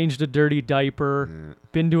 Yeah. Changed a dirty diaper. Yeah.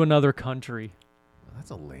 Been to another country.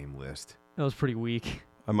 That's a lame list. That was pretty weak.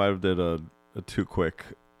 I might have did a too quick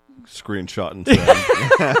screenshot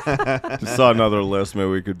instead. Just saw another list. Maybe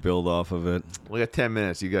we could build off of it. We got 10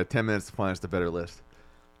 minutes. You got 10 minutes to plan us the better list.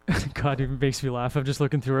 God, it makes me laugh. I'm just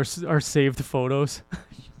looking through our saved photos.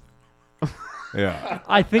 Yeah.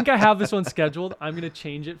 I think I have this one scheduled. I'm going to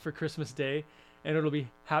change it for Christmas Day, and it'll be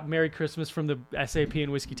Merry Christmas from the SAP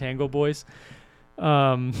and Whiskey Tango boys.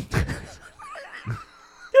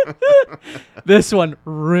 This one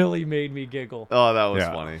really made me giggle. Oh, that was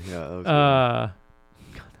funny. Yeah, that was God,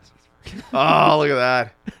 oh, look at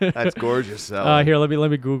that. That's gorgeous. Here, let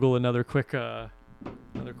me Google another quick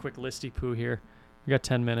listy poo here. We got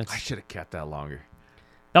 10 minutes. I should have kept that longer.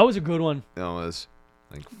 That was a good one. That was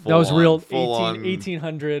like that was real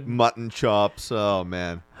 1800 mutton chops. Oh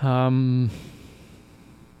man.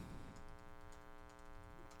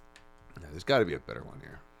 There's got to be a better one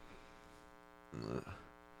here.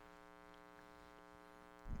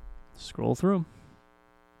 Scroll through.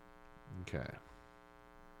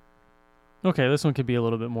 Okay, this one could be a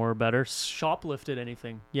little bit more better. Shoplifted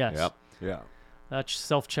anything? Yes. Yep. Yeah. That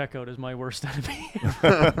self-checkout is my worst enemy.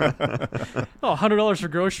 $100 for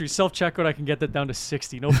groceries. Self-checkout, I can get that down to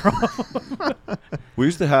 $60. No problem. We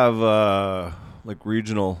used to have like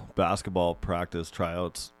regional basketball practice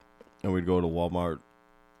tryouts, and we'd go to Walmart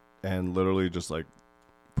and literally just like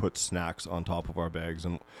put snacks on top of our bags,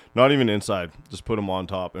 and not even inside, just put them on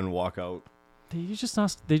top and walk out. They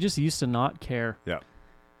just used to not care. Yeah.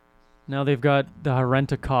 Now they've got the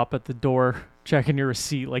rent-a-cop at the door checking your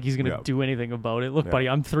receipt like he's going to do anything about it. Look, buddy,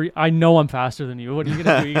 I'm 3. I know I'm faster than you. What are you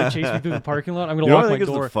going to do? You going to chase me through the parking lot? I'm going to lock my door. I think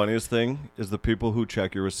is the funniest thing is the people who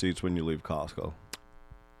check your receipts when you leave Costco.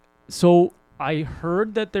 So I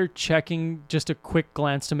heard that they're checking just a quick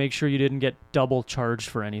glance to make sure you didn't get double charged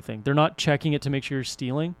for anything. They're not checking it to make sure you're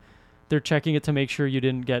stealing. They're checking it to make sure you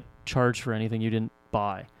didn't get charged for anything you didn't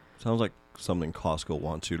buy. Sounds like something Costco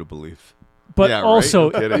wants you to believe. But yeah,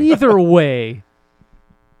 also, right? No either way,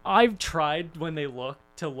 I've tried when they look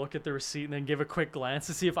at the receipt and then give a quick glance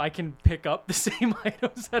to see if I can pick up the same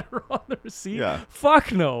items that are on the receipt. Yeah.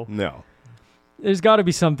 Fuck no. No. There's got to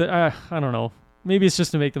be something. I don't know. Maybe it's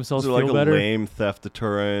just to make themselves feel like better. A lame theft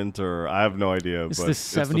deterrent, or I have no idea. It's but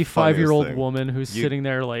this 75-year-old woman who's sitting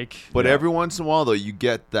there like. But every once in a while, though, you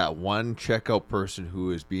get that one checkout person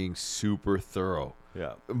who is being super thorough.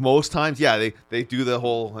 Yeah. Most times, they do the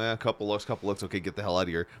whole couple looks, okay, get the hell out of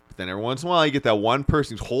here. But then every once in a while, you get that one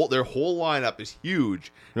person whose their whole lineup is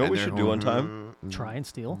huge. You know what we should do one time? Try and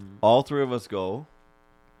steal. All 3 of us go,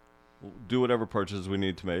 do whatever purchases we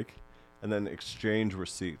need to make, and then exchange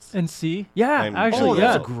receipts. And see? Yeah, And- actually,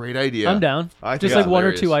 that's a great idea. I'm down. I think Just that's like 1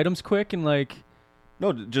 or hilarious. 2 items quick and like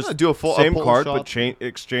No, just do a full same full cart, shop. but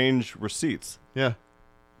exchange receipts. Yeah.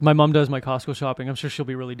 My mom does my Costco shopping. I'm sure she'll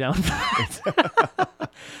be really down for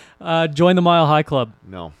it. Join the Mile High Club.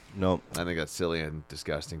 No. No. I think that's silly and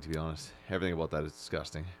disgusting, to be honest. Everything about that is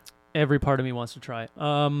disgusting. Every part of me wants to try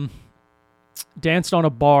it. Danced on a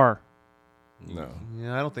bar. No.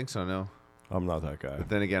 Yeah, I don't think so, no. I'm not that guy. But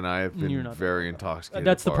then again, I have You're been not very intoxicated.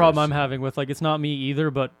 That's at the problem bars. I'm having with, like, it's not me either,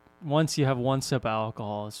 but once you have one sip of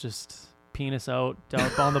alcohol, it's just penis out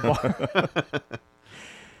on the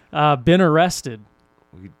bar. Been arrested.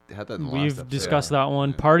 We had that in the last We've episode. discussed that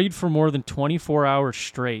one. Partied for more than 24 hours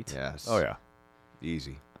straight. Yes. Oh, yeah.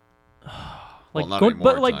 Easy. Like, well, not go- anymore.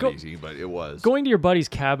 but, It's like, not go- easy, but it was. Going to your buddy's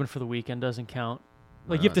cabin for the weekend doesn't count.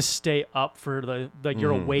 Like, you have to Right. stay up for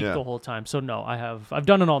you're awake Yeah. the whole time. So no, I've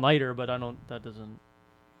done an all-nighter, but that doesn't.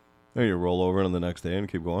 And you roll over on the next day and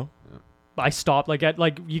keep going. I stopped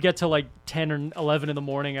you get to like 10 or 11 in the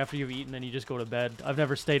morning after you've eaten, and you just go to bed. I've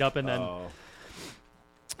never stayed up and then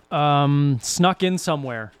snuck in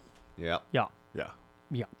somewhere. Yeah. Yeah.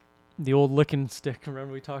 The old licking stick.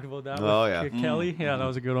 Remember we talked about that? Oh, with yeah. Kelly. Yeah, that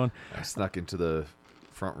was a good one. I snuck into the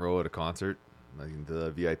front row at a concert, like into the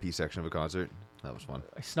VIP section of a concert. That was fun.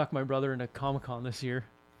 I snuck my brother into Comic-Con this year.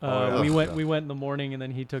 yeah. We went in the morning, and then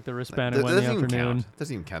he took the wristband That and went in the doesn't even afternoon. count.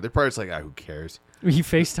 Doesn't even count. Their part's like, who cares? He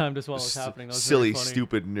FaceTimed us while it was happening. That was Silly, very funny.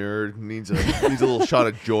 stupid nerd needs a little shot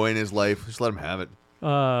of joy in his life. Just let him have it. He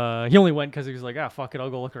only went because he was like, fuck it, I'll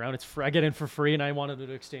go look around. It's free. I get in for free, and I wanted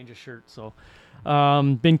to exchange a shirt. So,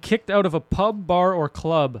 been kicked out of a pub, bar, or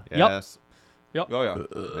club. Yes. Oh, yeah.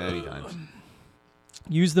 Many times.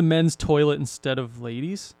 Use the men's toilet instead of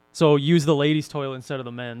ladies. So use the ladies' toilet instead of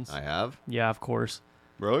the men's. I have. Yeah, of course.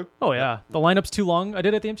 Really? Oh yeah, the lineup's too long. I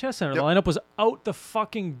did it at the MTS Center. The Yep. lineup was out the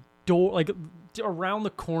fucking door, like around the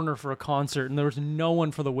corner for a concert, and there was no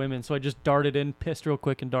one for the women. So I just darted in, pissed real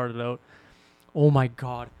quick, and darted out. Oh my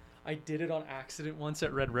god, I did it on accident once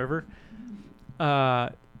at Red River. I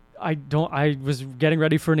was getting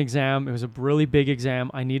ready for an exam. It was a really big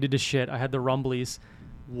exam. I needed to shit. I had the rumblies.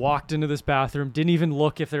 Walked into this bathroom. Didn't even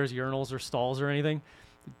look if there's urinals or stalls or anything.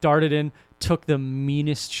 Darted in. Took the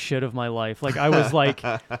meanest shit of my life. Like I was like,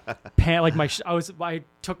 I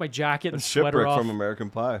took my jacket and sweater Shipwreck off. from American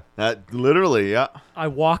Pie. That literally, yeah. I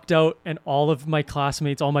walked out, and all of my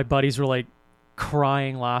classmates, all my buddies were like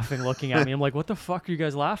crying, laughing, looking at me. I'm like, what the fuck are you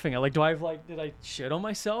guys laughing at? Like, did I shit on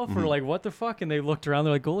myself or like what the fuck? And they looked around.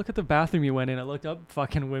 They're like, go look at the bathroom you went in. I looked up,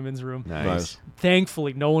 fucking women's room. Nice.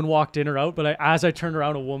 Thankfully, no one walked in or out. But as I turned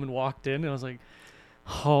around, a woman walked in, and I was like,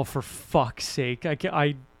 oh, for fuck's sake!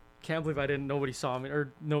 I can't believe nobody saw me,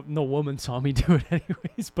 or no woman saw me do it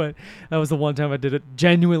anyways. But that was the one time I did it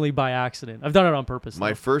genuinely by accident. I've done it on purpose. My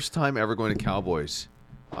though. first time ever going to Cowboys,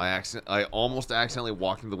 I almost accidentally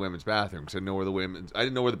walked into the women's bathroom because I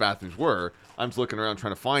didn't know where the bathrooms were. I'm just looking around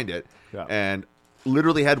trying to find it, and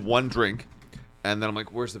literally had one drink, and then I'm like,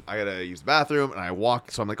 I gotta use the bathroom, and I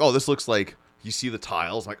walk. So I'm like, oh, this looks like, you see the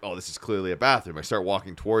tiles, like, oh, this is clearly a bathroom. I start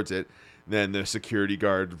walking towards it. Then the security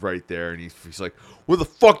guard right there, and he's like, "Where the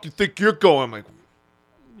fuck do you think you're going?" I'm like,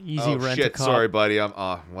 Easy "Oh rent a shit, cop. sorry, buddy. I'm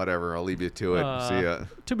whatever. I'll leave you to it. See ya."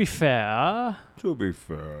 To be fair, To be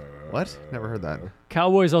fair. What? Never heard that.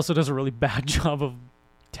 Cowboys also does a really bad job of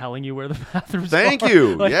telling you where the bathrooms Thank are.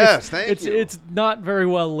 you. Like, Yes, thank you. It's not very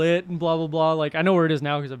well lit and blah blah blah. Like I know where it is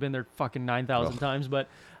now because I've been there fucking 9,000 times. But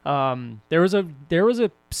there was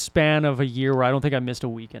a span of a year where I don't think I missed a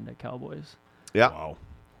weekend at Cowboys. Yeah. Wow.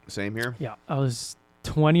 Same here. Yeah, I was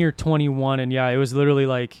 20 or 21, and yeah, it was literally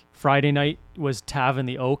like Friday night was Tav in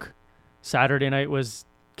the Oak, Saturday night was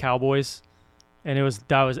Cowboys, and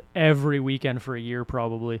that was every weekend for a year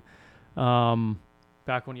probably.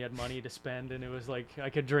 Back when you had money to spend, and it was like I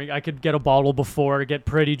could get a bottle before, get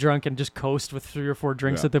pretty drunk, and just coast with 3 or 4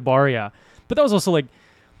 drinks at the bar. Yeah, but that was also like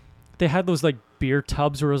they had those like beer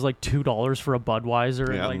tubs where it was like $2 for a Budweiser,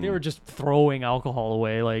 and like they were just throwing alcohol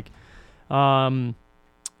away. Like,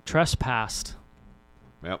 trespassed.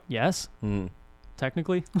 Yep. Yes.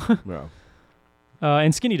 Technically. No.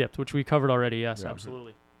 And skinny dipped, which we covered already. Yes, Yeah.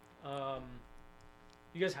 absolutely.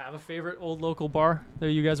 You guys have a favorite old local bar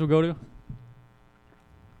that you guys would go to?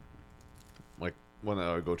 Like one that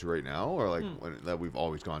I would go to right now, or like one that we've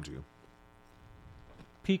always gone to.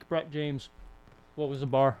 Peak Brett James. What was the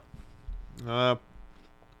bar? Probably Or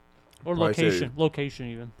Probably location. Location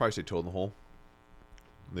even. say Toad in the Hole.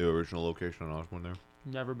 The original location on Osborne there.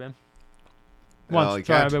 Never been. Well, Once. you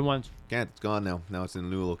Sorry, can't. I've been once. Can't. It's gone now. Now it's in a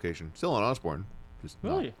new location. Still on Osborne. Just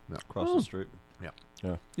not- Really? No. Across the street.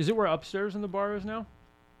 Is it where upstairs in the bar is now?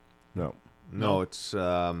 No. No, it's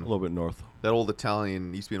A little bit north. that old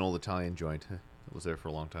Italian. Used to be an old Italian joint. It was there for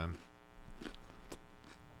a long time.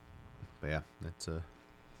 But yeah, that's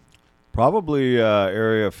Probably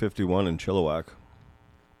Area 51 in Chilliwack.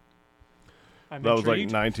 I'm That was like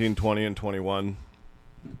intrigued. 19, 20, and 21.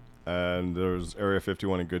 And there's Area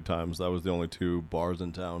 51 in Good Times. That was the only 2 bars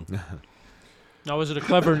in town. Now, was it a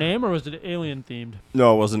clever name or was it alien themed?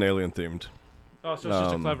 No, it wasn't alien themed. Oh, so it's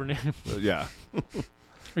just a clever name. Yeah.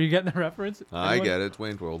 Are you getting the reference? I Anyone? get it. It's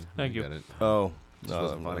Wayne's World. Thank I you. Get it. Oh. This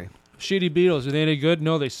wasn't funny. Shitty Beatles, are they any good?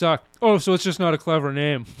 No, they suck. Oh, so it's just not a clever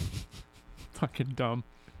name. Fucking dumb.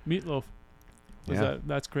 Meatloaf. Yeah.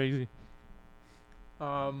 That's crazy.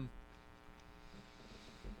 Well,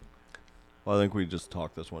 I think we just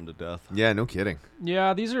talked this one to death. Yeah, no kidding.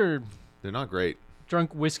 Yeah, these are They're not great.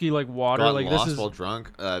 drunk whiskey like water. Got like lost this is while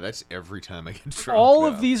drunk. That's every time I get drunk. all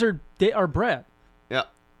of these are Brett. Yeah.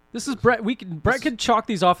 This is Brett. Brett could chalk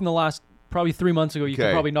these off in the last probably 3 months ago. You could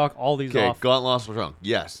Okay. probably knock all these Okay, off. got lost while drunk.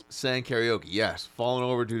 Yes. Sang karaoke. Yes. Fallen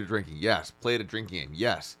over due to drinking. Yes. Played a drinking game.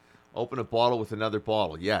 Yes. Opened a bottle with another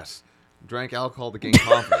bottle. Yes. Drank alcohol to gain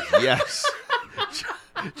confidence. Yes.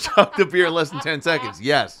 Chucked a beer in less than 10 seconds.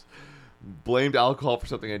 Yes. Blamed alcohol for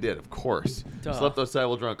something I did. Of course. Duh. Slept outside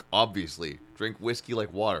while drunk. Obviously. Drink whiskey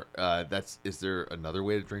like water. Is there another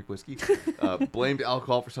way to drink whiskey? Blamed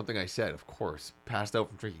alcohol for something I said. Of course. Passed out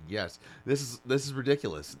from drinking. Yes. This is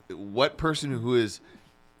ridiculous. What person who has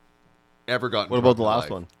ever gotten What drunk about the in last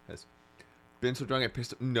life one? has been so drunk I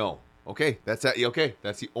pissed? No. Okay. That's that. Okay.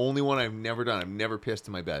 That's the only one I've never done. I've never pissed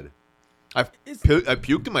in my bed. I've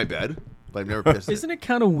puked in my bed, but I've never pissed. Isn't it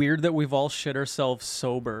kind of weird that we've all shit ourselves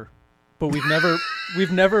sober, but we've never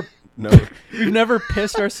No. we've never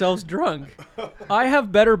pissed ourselves drunk? I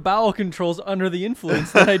have better bowel controls under the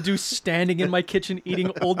influence than I do standing in my kitchen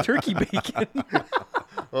eating old turkey bacon.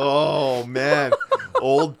 Oh man,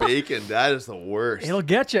 old bacon. That is the worst. It'll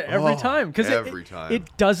get you every Oh, time because every time.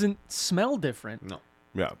 it doesn't smell different. No,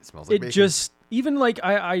 Yeah. it smells like It bacon. just even like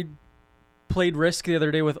I played Risk the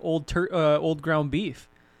other day with old ground beef.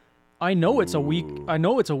 I know it's a week. Ooh. I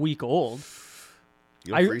know it's a week old.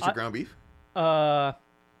 You don't freeze I- your ground beef?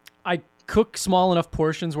 I cook small enough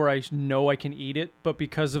portions where I know I can eat it, but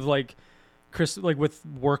because of like with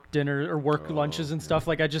work dinner or work lunches and stuff,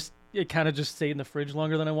 like it kind of just stayed in the fridge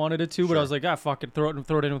longer than I wanted it to. But I Sure. was like, fuck it, throw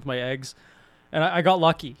it in with my eggs, and I got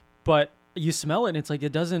lucky. But you smell it, and it's like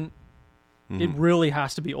it doesn't. It really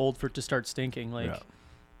has to be old for it to start stinking. Like,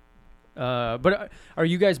 but are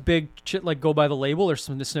you guys big shit like go by the label or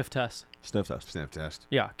some sniff test? Sniff test. Sniff test.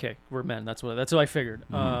 Yeah, okay, we're men. That's what I figured.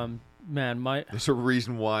 Man, There's a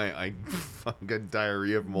reason why I got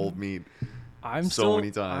diarrhea from old meat. I'm so still, many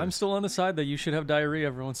times. I'm still on the side that you should have diarrhea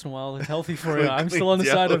every once in a while. It's healthy for you. I'm Clean still on the you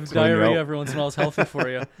side out. of Clean you diarrhea out. every once in a while. It's healthy for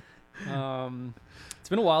you. It's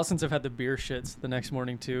been a while since I've had the beer shits the next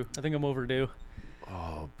morning too. I think I'm overdue.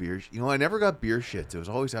 Oh, beer. You know, I never got beer shits. It was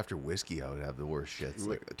always after whiskey I would have the worst shits.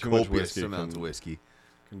 Like Too much copious whiskey amounts of can- whiskey.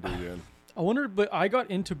 Can do you in. I wonder, but I got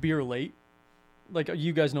into beer late. Like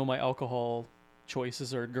you guys know, my alcohol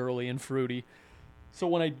choices are girly and fruity. So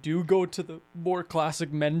when I do go to the more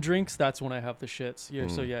classic men drinks, that's when I have the shits. Yeah,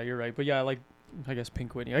 so yeah, you're right. But yeah, I guess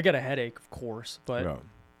Pink Whitney. I get a headache, of course. But Yeah.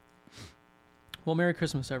 well, Merry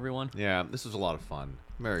Christmas, everyone. Yeah, this was a lot of fun.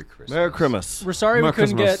 Merry Christmas. Merry Christmas. We're sorry Merry we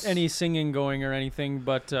couldn't Christmas. get any singing going or anything,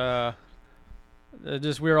 but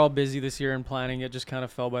just we were all busy this year and planning. It just kind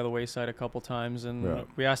of fell by the wayside a couple times, and Yeah.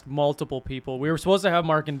 we asked multiple people. We were supposed to have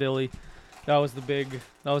Mark and Dilly. That was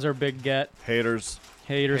our big get. Haters.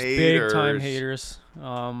 Haters, big time Haters.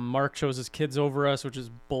 haters. Mark chose his kids over us, which is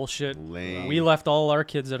bullshit. Lame. We left all our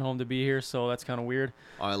kids at home to be here, so that's kind of weird.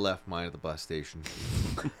 I left mine at the bus station.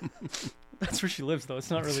 That's where she lives, though. It's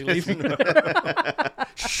not really leaving.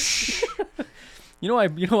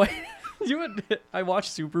 I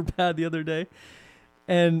watched Superbad the other day,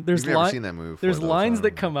 and there's You've never seen that movie before, there's though, lines so-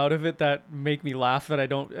 that come out of it that make me laugh that I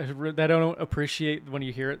don't appreciate when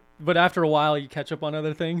you hear it. But after a while, you catch up on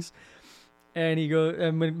other things. And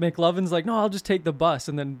McLovin's like, no, I'll just take the bus.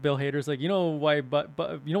 And then Bill Hader's like, you know why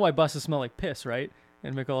buses smell like piss, right?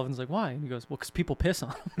 And McLovin's like, why? And he goes, well, because people piss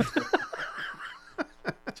on them.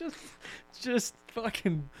 just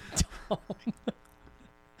fucking dumb.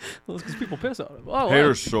 Well, it's because people piss on him. Oh,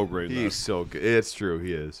 Haters so great. in He's that. so good. It's true.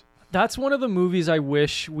 He is. that's one of the movies I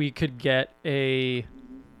wish we could get the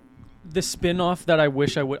spin-off that I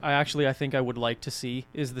think I would like to see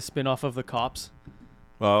is the spin-off of The Cops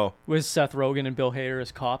Oh. with Seth Rogen and Bill Hader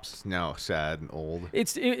as cops. It's now sad and old.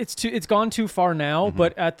 It's gone too far now,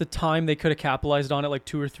 but at the time they could have capitalized on it like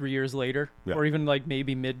 2 or 3 years later, Yeah. or even like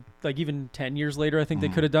maybe even 10 years later. I think they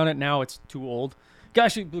could have done it. Now it's too old.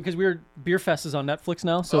 Gosh, because Beer Fest is on Netflix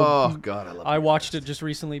now, so Oh God, I love. I Beer watched Fest. it just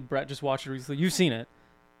recently. Brett just watched it recently. You've seen it.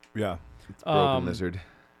 Yeah. Broken Um, Lizard.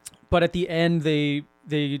 But at the end, they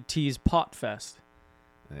tease Pot Fest.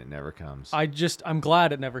 And it never comes. I'm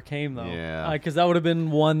glad it never came though. Yeah. Because that would have been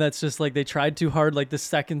one that's just like they tried too hard. Like the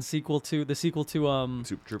sequel to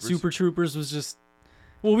Super Troopers was just.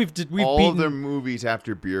 Well, we've all beaten of their movies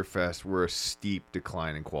after Beer Fest were a steep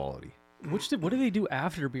decline in quality. what did they do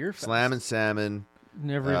after Beer Fest? Slam and Salmon.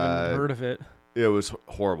 Never even heard of it. It was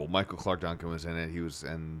horrible. Michael Clark Duncan was in it.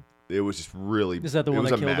 It was just really. Is that the one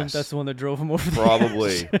that killed him? That's the one that drove him over.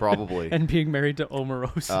 Probably, the probably. And being married to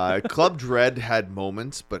Omarosa. Club Dread had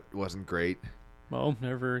moments, but wasn't great. Oh,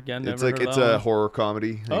 never again. It's never like heard it's of that a one. horror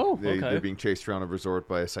comedy. Okay. They're being chased around a resort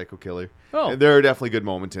by a psycho killer. Oh. And there are definitely good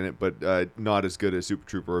moments in it, but not as good as Super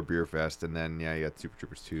Trooper or Beer Fest. And then you got Super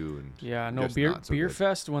Troopers 2. And Yeah, no, just Beer not so Beer good.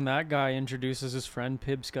 Fest, when that guy introduces his friend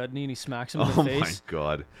Pib Scudney and he smacks him in the Oh face. my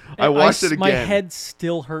god! And I watched it again. My head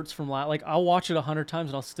still hurts from like I'll watch it 100 times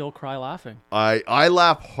and I'll still cry laughing. I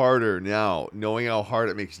laugh harder now, knowing how hard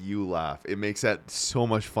it makes you laugh. It makes that so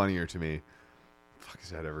much funnier to me. Fuck, is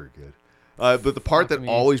that ever good? But the part that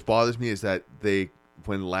always bothers me is that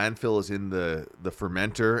when Landfill is in the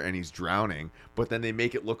fermenter and he's drowning, but then they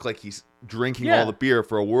make it look like he's drinking all the beer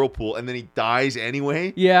for a whirlpool, and then he dies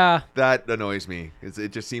anyway. Yeah, that annoys me.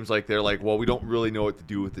 It just seems like they're like, well, we don't really know what to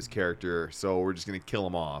do with this character, so we're just gonna kill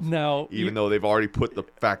him off. No, even though they've already put the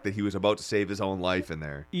fact that he was about to save his own life in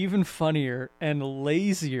there. Even funnier and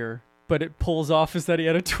lazier, but it pulls off is that he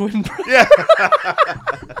had a twin brother. Yeah.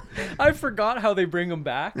 I forgot how they bring him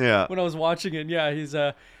back. Yeah. When I was watching it, yeah, he's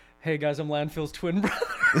hey guys, I'm Landfill's twin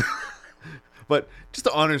brother. But just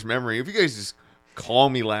to honor his memory, if you guys just call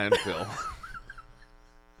me Landfill.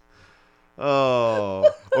 Oh,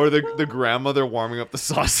 or the grandmother warming up the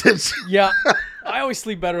sausage. Yeah, I always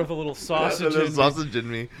sleep better with a little sausage. A little sausage in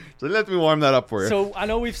me. So let me warm that up for you. So I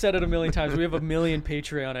know we've said it a million times. We have a million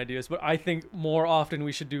Patreon ideas, but I think more often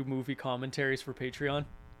we should do movie commentaries for Patreon.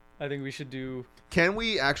 I think we should do. Can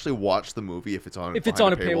we actually watch the movie if it's on? If it's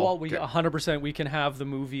on a paywall, we 100% we can have the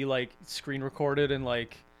movie like screen recorded and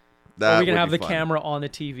like. Or we can have the camera on the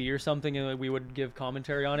TV or something, and we would give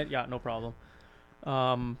commentary on it. Yeah, no problem.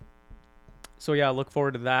 So yeah, look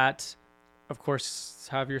forward to that. Of course,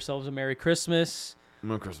 have yourselves a Merry Christmas.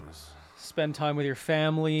 Merry Christmas. Spend time with your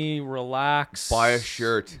family. Relax. Buy a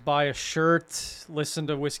shirt. Listen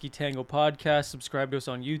to Whiskey Tango podcast. Subscribe to us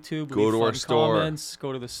on YouTube. Go leave to fun our store. Comments.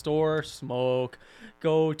 Go to the store. Smoke.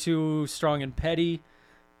 Go to Strong and Petty.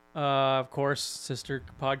 Of course, sister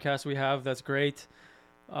podcast we have. That's great.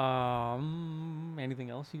 Anything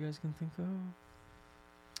else you guys can think of?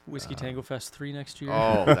 Whiskey Tango Fest 3 next year.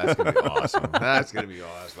 Oh, that's gonna be awesome. That's gonna be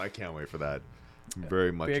awesome. I can't wait for that. I'm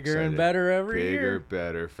very much bigger excited. and better every year. Bigger,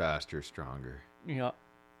 better, faster, stronger. Yeah.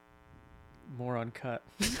 More uncut.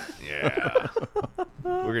 Yeah.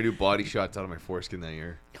 We're gonna do body shots out of my foreskin that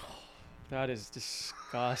year. That is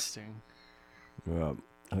disgusting. Yeah,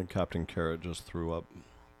 I think Captain Carrot just threw up.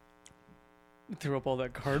 Threw up all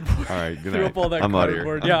that cardboard. All right, good Threw night. up all that I'm outta here.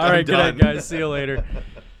 cardboard. I'm Yeah, all right, good night, done. guys. See you later.